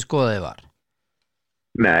 Þessi skoðaði var.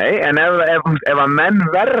 Nei, en ef að menn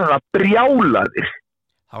verða brjálaðir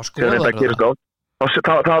þá skoðaður það. Þá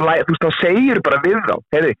segir bara við þá.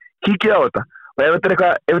 Heyrðu, kíkið á þetta. Og ef þetta er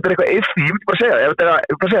eitthvað iffi, ég myndi bara segja ef þetta er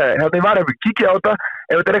hérna í varherbygginu, kíkið á þetta.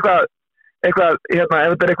 Ef þetta er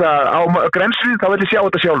eitthvað á grensið þá vil ég sjá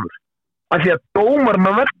þetta sjálfur af því að dómarinn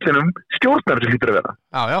á vellinum stjórnar þessu hlýtur að vera.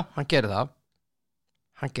 Já, hann gerir það.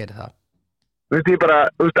 Þú veist ég bara,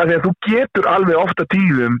 af því að þú getur alveg ofta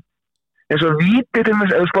tíðum eins og vítir, ef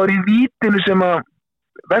þú spáir í vítinu sem að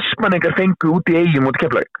Vestmanningar fengu út í Eyjum út í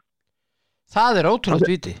Keflavík. Það er ótrúlega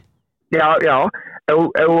víti. Já, ef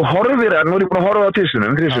þú horfir nú er ég búin að horfa á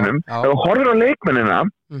tvissunum, ef þú horfir á leikmennina,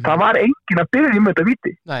 það var enginn að biðja þetta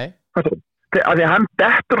víti. Nei. Af því að hann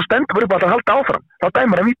dettur og stendur bara upp að halda áfram, þá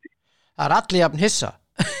dæmar hann víti. Það er allir jafn hissa.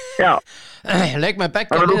 Já. Leikmenn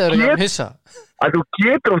beggja liður jafn hissa. Að þú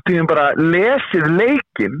getur oft tíðum bara lesið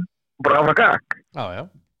leikinn bara áfram gagg. Já.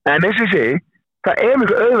 En eins og ég segi, það er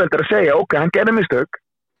mjög auðveldar að segja, ok, hann gerði mistök,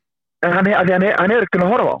 en hann er ekki að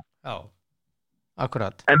horfa á. Já.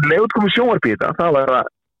 Akkurat. En leiðut komið sjónvarp í þetta, þá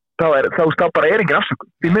bara er engin afsökun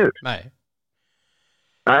því miður. Nei.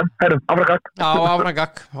 En, áfram gagg. Já, áfram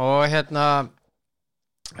gagg. Og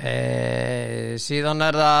síðan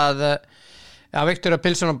er það Viktoria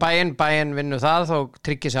Pilsen og Bayern vinnur það og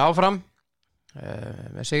tryggir sig áfram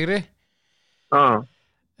með sigri.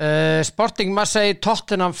 Sporting Marseille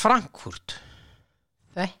Tottenham Frankfurt.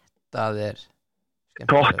 Þetta er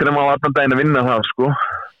Tottenham á allan daginn að vinna það, sko.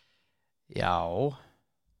 Já.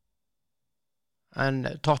 En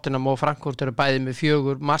Tottenham og Frankfurt eru bæði með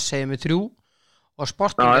 4, Marseille með 3 og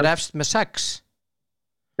Sporting er efst með 6.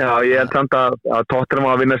 Já, ég held samt að Tottenham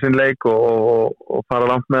á að vinna sinn leik og fara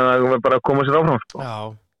langt með að bara koma sér áfram, sko. Já,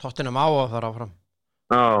 Tottenham á að fara áfram.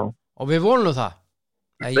 Já. Og við vonum það.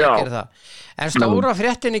 Ég gerir það. En stóra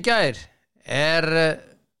fréttin í gær er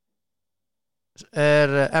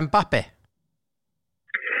Mbappé.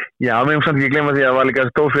 Já, við höfum samt ekki glemma því að það var líka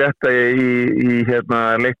stór frétt í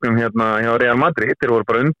leiknum hjá Real Madrid. Þeir voru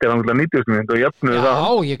bara undir 90 minútur og jöfnuðu það.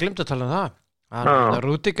 Já, ég glemdi að tala um það.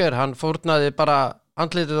 Rudiger, hann fórnaði bara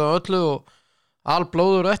andlitið á öllu og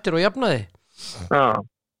alblóður eftir og jafnaði. Já.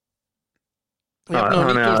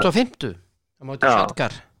 Jafnaði 1950. Það mátti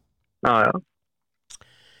Sjöldgar. Já.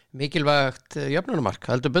 Mikilvægt jöfnunumark,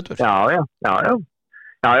 heldur betur. Já,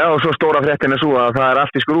 og svo stóra fréttin er svo að það er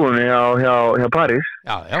allt í skrúfunni hjá París.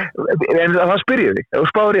 Já. En það spyrjið þig, ef þú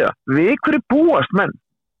spáir í það. Við hverju búast menn?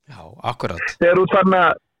 Já, akkurat. Þegar þú farin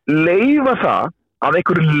að leyfa það að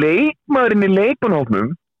einhverju leikmaðurinn í leikmannhópnum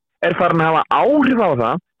er farin að hafa áhrif á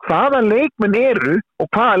það hvaða leikmenn eru og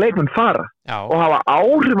hvaða leikmenn fara. Já. Og hafa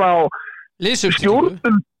áhrif á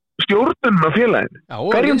stjórnum af félaginu. Já,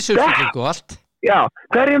 og liðsupplýsingu og allt. Já,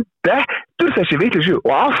 hverjum dettur þessi vitleysu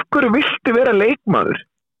og af hverju viltu vera leikmaður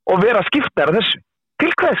og vera skiptari þessu?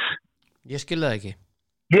 Til hvers? Ég skil það ekki.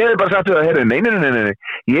 Ég hef bara sagt við það, nei,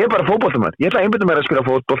 ég bara fótboltamaður, ég ætla að einbytta mér að spila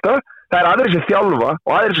fótbolta, það aðrir sem þjálfa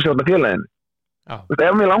og aðrir sem stjórna félaginu.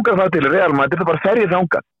 Ef mér langar það til Real Madrid, það bara fer ég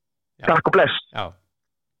þangað. Takk og bless. Já.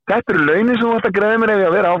 Þetta eru launin sem þú ætti að greiða mér ef ég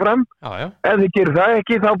að vera áfram. Já. Ef þið gerir það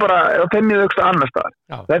ekki, þá bara fenni þau auksta annar staðar.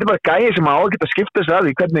 Þetta er bara gæi sem á að geta skipta sig að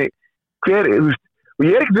því og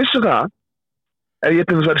ég ekkert viss það, ef ég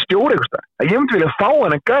til þess að vera stjóri eitthvað staðar, að ég myndi vilja fá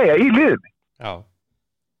hennar gæja í liðinni. Já.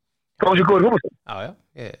 Þá sé góður fótbolta. Já.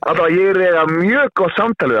 Alltaf að ég eiga mjög gott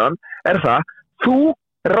samtal við hann, það, þú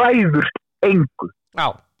ræður engu. Já.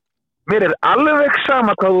 Mér er alveg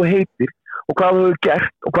sama hvað þú heitir og hvað þú hefur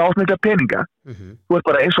gert og hvað átmikla peninga. Þú ert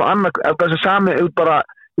bara eins og annar, þessi sami,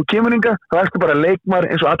 þú kemur hinga, þá ertu bara leikmar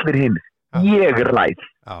eins og allir hinn. Ég ræð.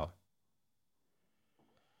 Já.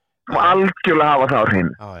 Og algjörlega hafa það á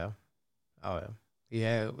hreinu. Já.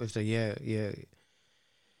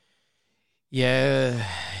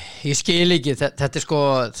 Ég skil ekki, þetta er sko,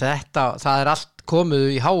 það er allt komið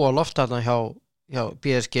í háa loft þarna hjá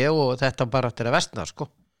PSG og þetta bara eftir að versna, sko.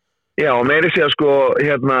 Já, og meiri sé að sko,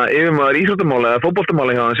 yfirmaður íþróttamála eða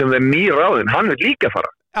fótboltamála hjá hann sem er nýráðinn, hann vil líka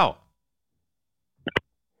fara. Já.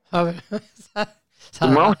 Þú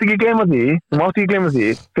mátt ekki gleyma því,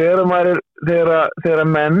 þegar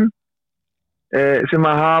menn sem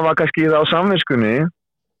að hafa kannski það á samviskunni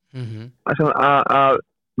að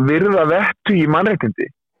virða vettu í mannréttindi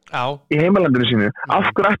í heimalandinu sínu, af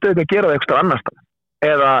hverju ættu þetta að gera það eitthvað annars staðar?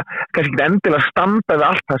 Eða kannski ekki endilega standa við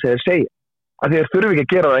allt það sem þeir segja, að þeir þurfi ekki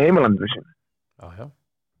að gera það í heimalandinu sínu. Já.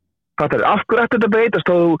 Fattar, af hverju ættu þetta að breytast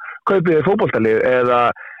þá þú kaupið fótboltalið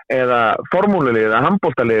eða formúlulið eða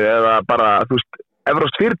handboltalið eða bara,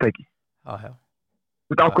 evrópskt fyrirtæki. Já.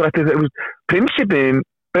 Af hverju ættu þetta, prinsipin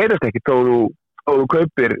breytast ekki þá þú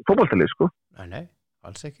kaupir fótboltalið, sko. Nei,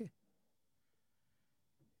 alls ekki.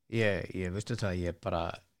 Ég veistu það,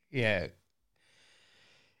 ég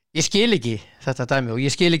skil ekki þetta dæmi og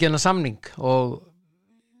ég skil ekki hennar samning og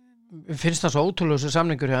finnst það svo ótrúlega þessu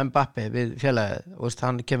samningur hjá Mbappe við félagið og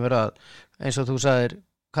hann kemur að, eins og þú sagðir,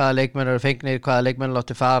 hvaða leikmenn eru fengnir, hvaða leikmenn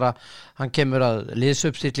láti fara, hann kemur að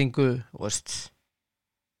liðsuppstillingu og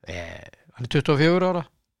hann er 24 ára.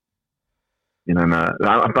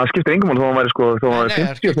 Það skiptir engum máli þó hann væri sko, þó hann væri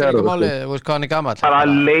 50 þegar hvað hann er gamall. Það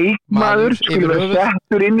er leikmaður skulle vera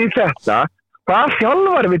settur inn í þetta, hvað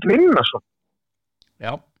þjálfari vill vinna svo?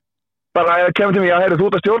 Já. Bara að kemur til mig, þú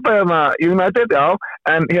ert að stjórna United,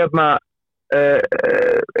 en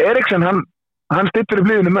Eriksen, hann stittur í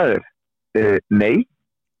blíðinu með þér. Nei,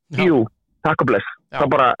 jú, takk og bless.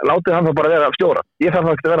 Það bara, látið hann þá bara vera stjóra. Ég þarf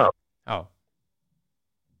það ekki að vera það.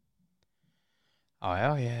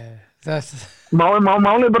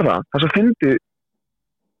 Málið er bara það svo fyndi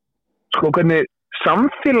sko hvernig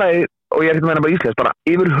samfélagi, og ég er ekki að meina bara íslensk, bara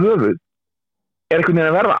yfir höfuð er einhvern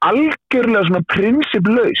veginn að verða algjörlega svona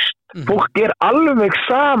prinsiplaust. Fólk er alveg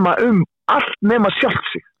sama allt nema sjálft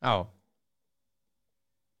sig.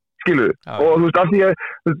 Skiluðu? Og af því að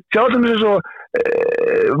sjá sem þessi svo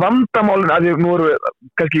vandamálin, af því að nú erum við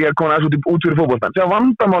kannski að koma aðeins út fyrir fótboltan, sjá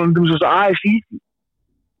vandamálin til þessu ASI.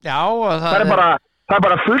 Það er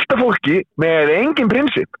bara fullt af fólki með engin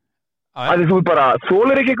prinsip. Af því þú bara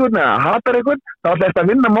þolir ekki einhvern eða hatar einhvern, þá ætlar þetta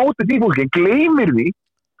að vinna mótið í fólki, gleymir því,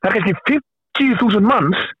 það er kannski 50.000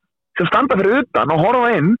 manns sem standa fyrir utan og horfa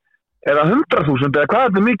inn, eða 100.000 eða hvað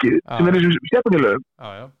þetta er mikið, sem er þessum stjættanilögum,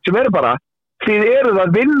 sem eru bara, þið eruð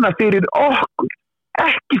að vinna fyrir okkur,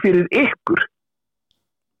 ekki fyrir ykkur.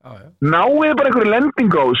 Náið bara einhverju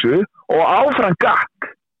lendingu á þessu og áfram gakk.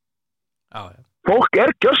 Fólk er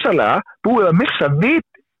gjörsamlega búið að missa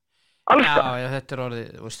viti. Alltaf. Já, þetta er orðið,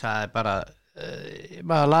 það er bara,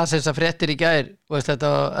 maður las þessar fréttir í gær,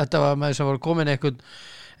 þetta var maður sem var komin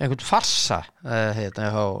einhvern farsa. Þetta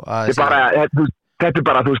er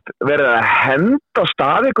bara, verið að henda á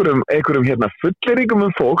stað einhverjum fulleríkum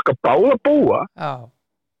fólk að báða búa.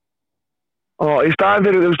 Og í staðin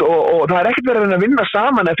fyrir, og það er ekkert verið að vinna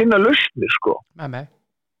saman að finna lausnir, sko.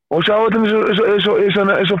 Og sjá þetta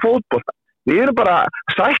eins og fótbolta. Við erum bara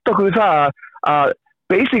sætt okkur við það að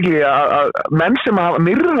basically að menn sem hafa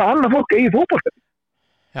myrða annað fólk eigi fótbolta.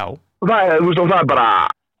 Já. Og það er bara,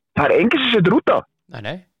 það er enginn sem setur út á.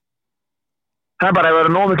 Nei. Það er bara, ef það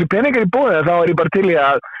eru nóg miklu peningar í bóði, þá er ég bara til í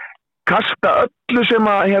að kasta öllu sem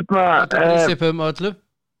að prinsipum öllu.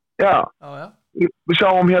 Já. Við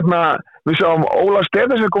sáum Óla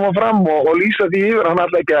Stefánsson koma fram og lýsa því yfir, hann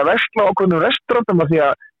ætla ekki að versla á konum restaurantum af því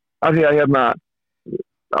að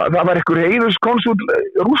það var einhver heiðurskonsul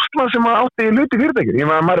Rússland sem átti í hluti fyrirtækir. Ég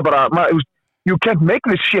maður er bara, you can't make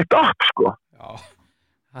this shit up, sko. Já.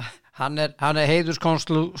 Hann er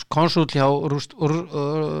heiðurskonsul hjá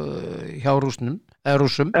Rússnum. eða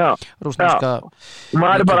rússum, Já. rússneska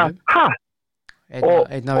maður bara,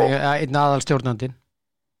 einn aðalstjórnandinn.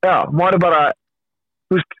 Já, maður bara,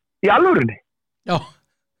 þú veist, í alvörunni. Já.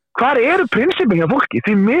 Hvar eru prinsipin hjá fólki?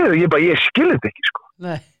 Því miður, ég skil þetta ekki, sko.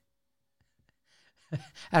 Nei.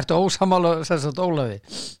 Ertu ósammála sem sagt Ólafi?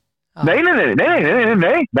 Nei,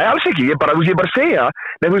 alls ekki. Ég bara segja,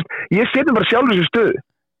 þú veist, ég setjum bara sjálf þessu stöðu.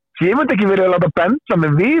 Ég myndi ekki verið að láta benda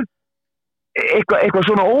mig við eitthvað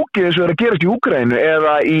svona ógeð sem er að gerast í Úkraínu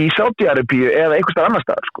eða í Sádi-Arabíu eða eitthvað starf annar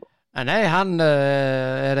staðar, sko. Nei, hann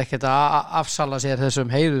er ekkert að afsala sér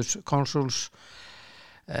þessum heiðuskonsúls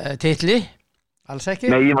titli, alls ekki.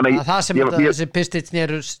 Nei, ég meina, það sem þessi pistill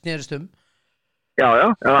snerist Já,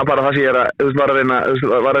 en það er bara það sem ég var að reyna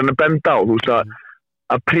að benda á, þú veist,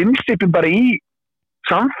 að prinsipin bara í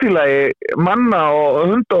samfélagi manna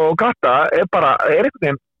og hunda og katta er einhvern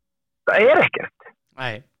veginn, það er ekkert.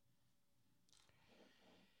 Nei.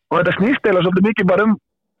 Og þetta snýst eða svolítið mikið bara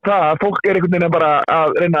það að fólk er einhvern veginn bara að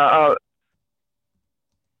reyna að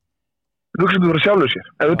hugsa fyrir sjálfur sér.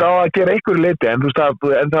 En þú veist, á að gera einhverju leiti, en þú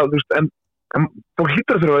veist, en fólk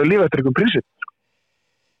hlýtur að þurfa að lifa eftir einhverjum prinsip.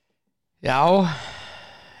 Já,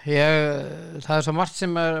 það er svo margt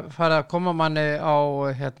sem er farið að koma manni á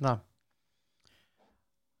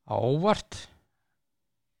óvart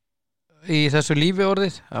í þessu lífi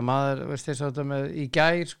orðið, að maður, veist þess að þetta með í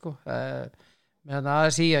gær, sko, með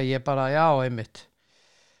aðeins í að ég bara, já, einmitt,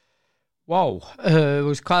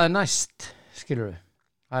 veist, hvað er næst, skilur við,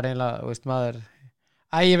 það er eiginlega, veist, maður,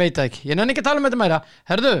 ég veit það ekki, ég nenni ekki að tala um þetta meira,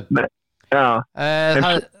 herðu, Já, en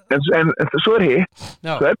svo er hitt,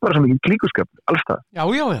 svo er bara svo mikið klíkuskap, alls það. Já,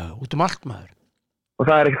 út allt maður. Og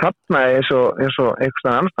það er ekki þarna eins og eitthvað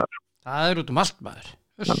stað annars það. Það er út allt maður.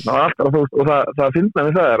 Og það finna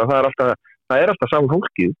við það er alltaf saman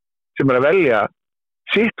fólkið sem er að velja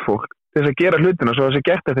sitt fólk til þess að gera hlutina svo að það sé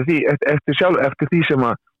gert eftir því sem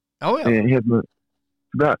að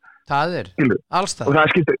það er alls það. Og það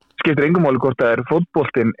skiptir engum máli hvort það er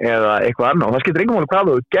fótboltinn eða eitthvað annað og það skiptir engum máli hvað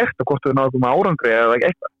þú hefur gert og hvort þú hefur náðu með árangri eða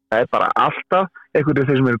eitthvað. Það er bara alltaf einhverju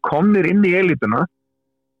þeir sem eru komnir inn í elituna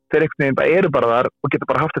þeir einhvern veginn bara eru bara þar og geta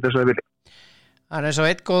bara haft þetta svo að vilja. Það er eins og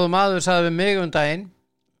einn góðu maður sagði við mig daginn,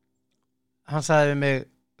 hann sagði við mig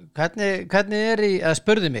hvernig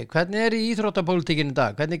spurði mig, hvernig er í íþróttapólitíkinni í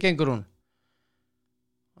dag, hvernig gengur hún?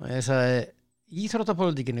 Og ég sagði,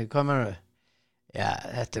 íþróttapólitíkinni, hvað mennur þau? Já,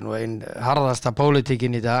 þetta er nú einn harðasta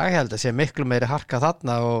pólitíkin í dag, ég held að sé miklu meiri harka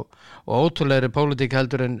þarna og ótrúlegri pólitík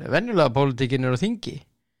heldur en venjulega pólitíkin er á þingi.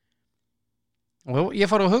 Og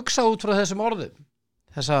ég fór að hugsa út frá þessum orðum,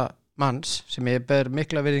 þessa manns sem ég ber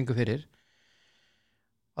mikla virðingu fyrir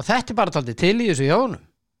og þetta er bara taldið til í þessu hjá honum.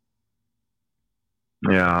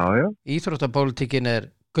 Já. Íþróttapólitíkin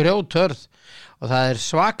er grjótörð og það er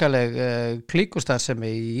svakaleg klíkustarfsemi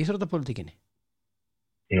í íþróttapólitíkinni.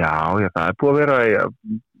 Já, það er búið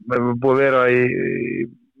að vera í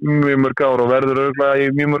mjög mörg ár og verður örugglega í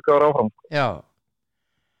mjög mörg ár áfram. Já,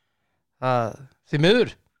 því miður.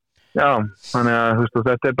 Já, þannig að þú veist,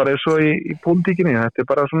 þetta er bara eins og í pólitíkinni, þetta er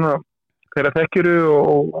bara svona hverja þekkjuru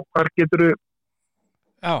og hvar geturu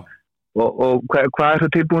og hvað er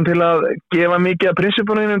það tilbúin til að gefa mikið af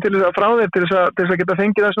prinsipunum til þess að frá þér til þess að geta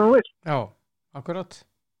fengið það sem þú vil. Já, akkurat.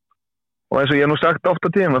 Og eins og ég hef nú sagt ofta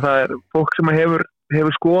tíma, það er fólk sem hefur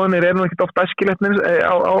skoðanir nú ekkert oft æskilegt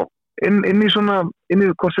inn í svona,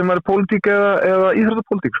 hvort sem er pólitík eða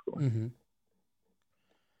íþróttapólitík, sko. Mm-hmm.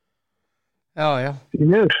 Já.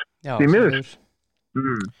 Því miður.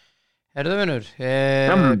 Herðu vinur,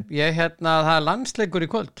 ég það er landsleikur í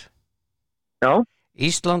kvöld. Já.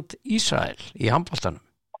 Ísland-Ísrael í handboltanum.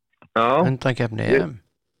 Já. Undankeppni EM.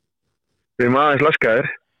 Við erum aðeins laskaðir.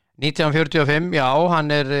 1945, já,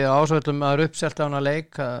 hann er ásvöldum að uppselt á hana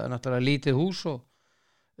leik, náttúrulega lítið hús og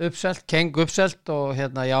uppselt, keng uppselt og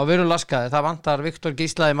já, við erum laskaði, það vantar Viktor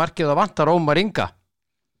Gísla í markið og það vantar Ómar Inga.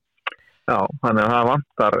 Já, þannig að það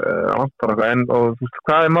vantar eitthvað, en og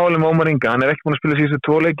hvað er málið með Ómar Inga? Hann er ekki búin að spila síðustu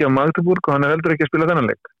 2 leiki á Magdeburg og hann er heldur ekki að spila þennan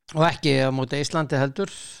leik. Og ekki á móti Íslandi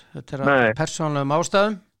heldur, þetta er að persónulegum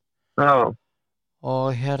ástæðum. Já. Og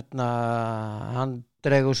hann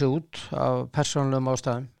dregur sig út af persónulegum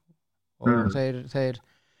ástæðum og þeir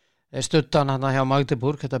stutta hann hjá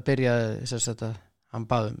Magdeburg, þetta byrjaði þess að hann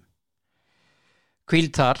baðum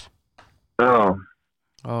hvíld þar. Já.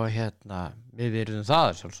 Og við erum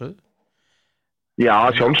það sjálfsögðu. Já,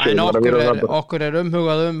 sjálfsögðu. En okkur er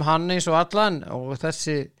umhugað hann eins og allan og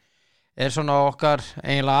þessi er svona okkar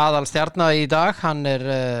eiginlega aðalstjarna í dag, hann er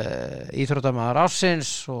íþróttamaður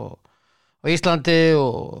ársins og Íslandi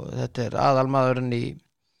og þetta er aðalmaðurinn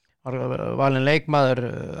valinn leikmaður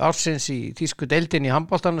ársins í þýsku deildinni í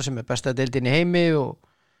handboltanum sem er besta deildin í heimi og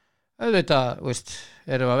auðvitað,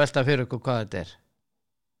 erum við að velta fyrir ykkur hvað þetta er.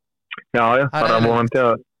 Já, bara vonandi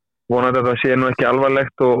að það sé nú ekki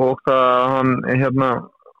alvarlegt og það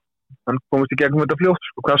hann komist í gegnum þetta fljótt,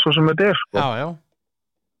 sko, hvað svo sem þetta er, sko. Já.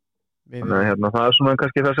 Þannig að það svona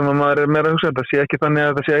kannski það sem maður meira að hugsa, það sé ekki þannig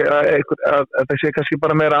að það sé kannski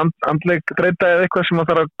bara meira andleg dreita eða eitthvað sem maður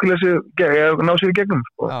þarf að ná sér í gegnum,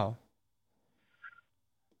 sko. Já.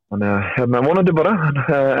 Þannig að vonandi bara,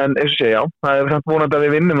 en eins og sé, það er samt vonandi að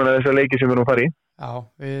við vinnum með þessa leiki sem við erum að fara í. Já,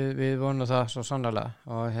 við vonum það svo sannarlega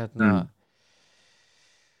og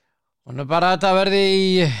og bara að þetta verði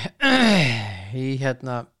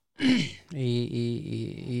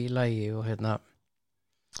í lagi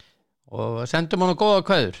og sendum hann góða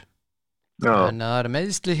kveður. En það er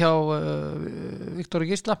meiðsli hjá Viktor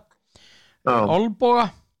Gísla Olboga,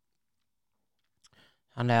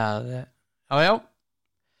 þannig að já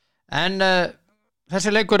en þessi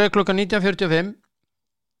leikur er klukkan 19:45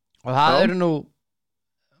 og það eru nú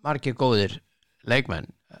margir góðir leikmenn.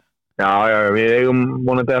 Já, við eigum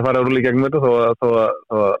vonandi að fara að rúlla í gegnum þetta þó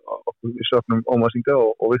að við söknum Ómar Inga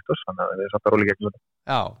og Viktors, þannig að við satt að rúlla í gegnum þetta.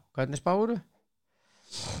 Já, hvernig spáru?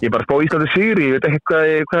 Ég bara spá Íslandi sigri, ég veit ekki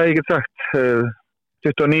hvað ég get sagt.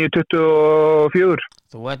 29-24.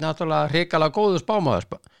 Þú ert náttúrulega hrikalega góður spámaður.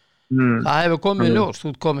 Það hefur komið í ljós. Þú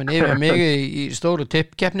ert komin yfir mig í stóru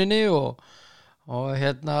tippkeppninni og þú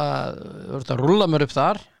ert að rúlla mér upp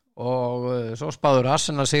þar. Og svo spáður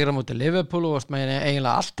Arsenal sigra mútið Liverpool og varst með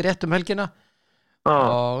eiginlega allt rétt helgina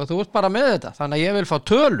og þú ert bara með þetta, þannig að ég vil fá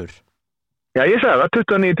tölur. Já, ég sagði það,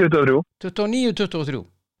 29-23 29-23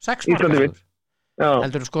 6 markar.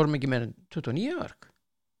 Heldur þú skorum ekki meira en 29 mark?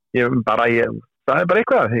 Það er bara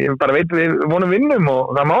eitthvað, ég bara veit við vonum vinnum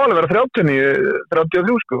og það má alveg vera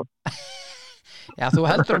 33 sko. Já, þú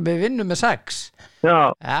heldur að við vinnum með 6. Já,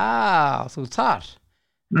 þú þar.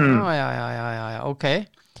 Já, ok.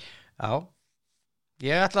 Já,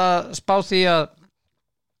 ég ætla að spá því að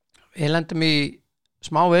við lendum í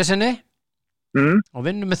smá vesinni og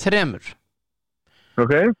vinnum með 3.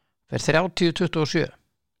 Ok. Fyrir 30-27.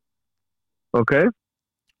 Ok.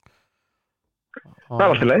 Það var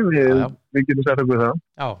alltaf leið, við getum sagt okkur það.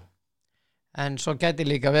 Já, en svo gæti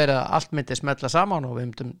líka verið að allt myndi smetla saman og við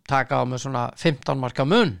myndum taka á með svona 15 marka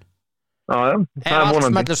mun. Já, ef allt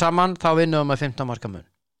smetla saman, þá vinnum við með 15 marka mun.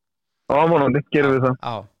 Já, vonandi, gerum við það.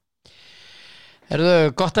 Já.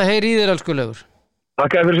 Erðu gott að heyri í þér, elskulegur.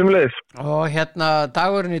 Takk fyrir sömuleiðis. Og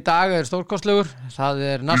dagurinn í dag er stórkostlegur. Það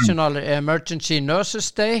er National Emergency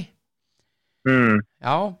Nurses Day.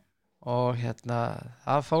 Já, og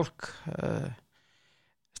það fólk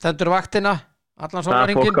stendur vaktina allan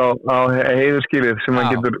sólarhringinn. Það fólk á heiðurskilið sem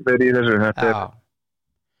maður getur verið í þessu. Já.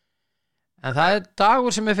 En það er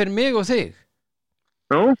dagur sem er fyrir mig og þig.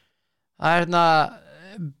 Nú? Það er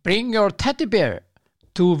Bring your teddy bear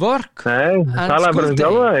to work. Nei, talaði bara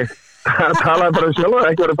sjálfa þig. Talaði bara sjálfa þig,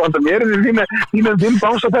 ekki verið að bánda mér í þín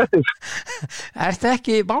bánsatettis. Ertu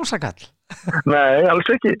ekki bánsakall? Nei, alls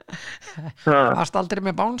ekki. Varst aldrei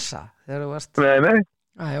með bánsa þegar þú varst? Nei.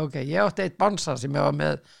 Æ, ok, ég átti eitt bánsa sem ég var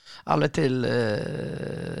með alveg til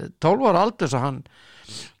 12 ára aldur, svo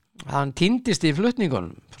hann týndist í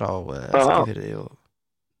flutningunum frá Eskifirði og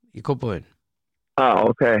í Kópavogi.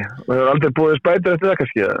 Ok. Og hefur aldrei búið spætur eftir það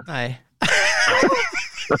kannski? Nei.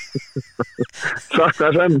 Svart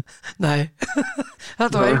það sem? Nei.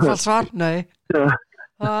 Þetta var einfalt svar, nei.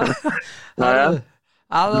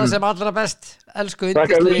 Aða sem allra best, elsku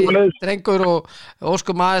yndisli drengur og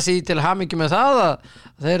óskum aðeins í til hamingju með það að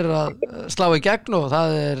þeir eru að slá í gegn og það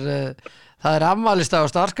er afmælisdag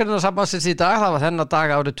á Starfsgreinasambandsins í dag. Það var þennan dag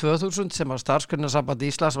árið 2000 sem að Starfsgreinasamband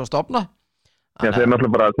Íslands var stofnað. Já, þeir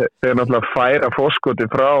náttúrulega færa forskoti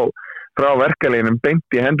frá verkalínum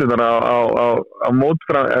beint í hendunar á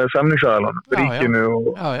samningsaðalunum, ríkinu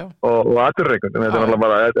og atvinnurekendum. Þetta er náttúrulega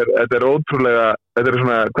bara, þetta er ótrúlega, þetta er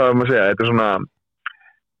svona, hvað er maður að segja, þetta er svona,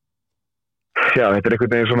 já, þetta er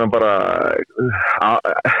einhvern veginn svona bara,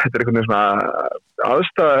 þetta er einhvern veginn svona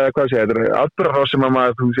aðstæða, hvað segja, þetta er atbyrðarás sem að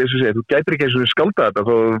maður, þú gætir ekki eins og skálda þetta,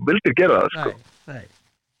 þú vildir gera það, sko. Nei.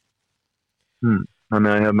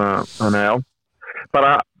 Þannig að já.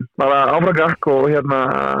 Bara áfragakk og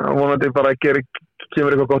vonandi bara kemur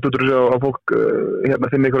eitthvað gott út úr þessu og fólk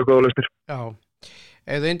finna eitthvað góða lausnir. Já,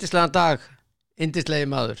 eða yndislegan dag, yndislegi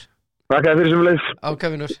maður. Takk fyrir sem leys.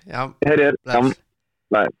 Ákvefinur, já. Herri,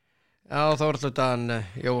 Blæ. Já, Þórhallur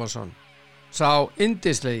Jóhansson, sá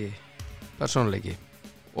yndislegi persónuleiki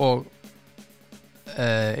og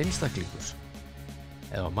einstaklingus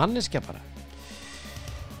eða manneskja bara.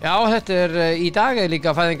 Já, þetta er í dag er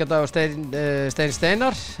líka fæðingardag Stein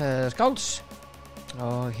Steinar skálds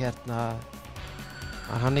og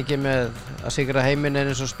hann ekki með að sigra heiminn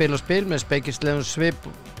eins og spil með spekingslegum svip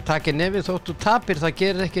takir nefið þótt þú tapir, það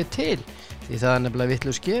gerir ekki til því það er nefnilega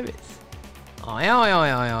vitlaus gefið.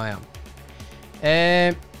 Já.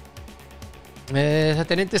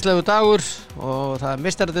 Þetta er yndislegu dagur og það er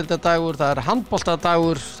meistaradeildardagur, það er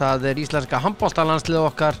handboltadagur, það er íslenska handboltalandslið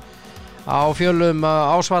okkar á fjölum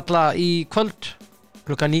Ásvalla í kvöld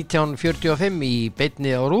klukkan 19:45 í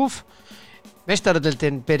beinni á RÚV.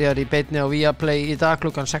 Meistaradeildin byrjar í beinni á Viaplay í dag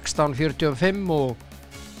klukkan 16:45 og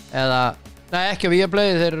ekki á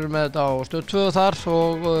Viaplay, þeir eru með þetta á Stöð 2 þar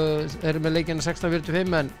og þeir eru með leikina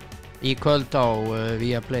 16:45 en í kvöld á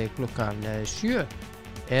Viaplay klukkan 7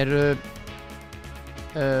 eru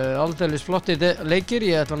aldeilis flottir leikir.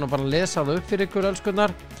 Ég ætla nú bara að lesa það upp fyrir ykkur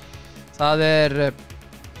elskunnar. Það er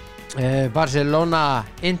Barcelona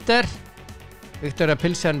Inter, Viktoria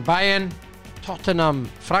Pilsen Bayern, Tottenham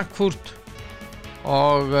Frankfurt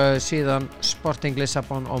og síðan Sporting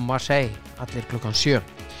Lissabon og Marseille allir klukkan 7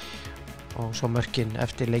 og svo mörkin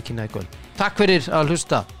eftir leikina í kvöld. Takk fyrir að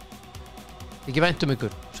hlusta, ekki væntum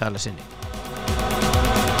ykkur sæla sinni.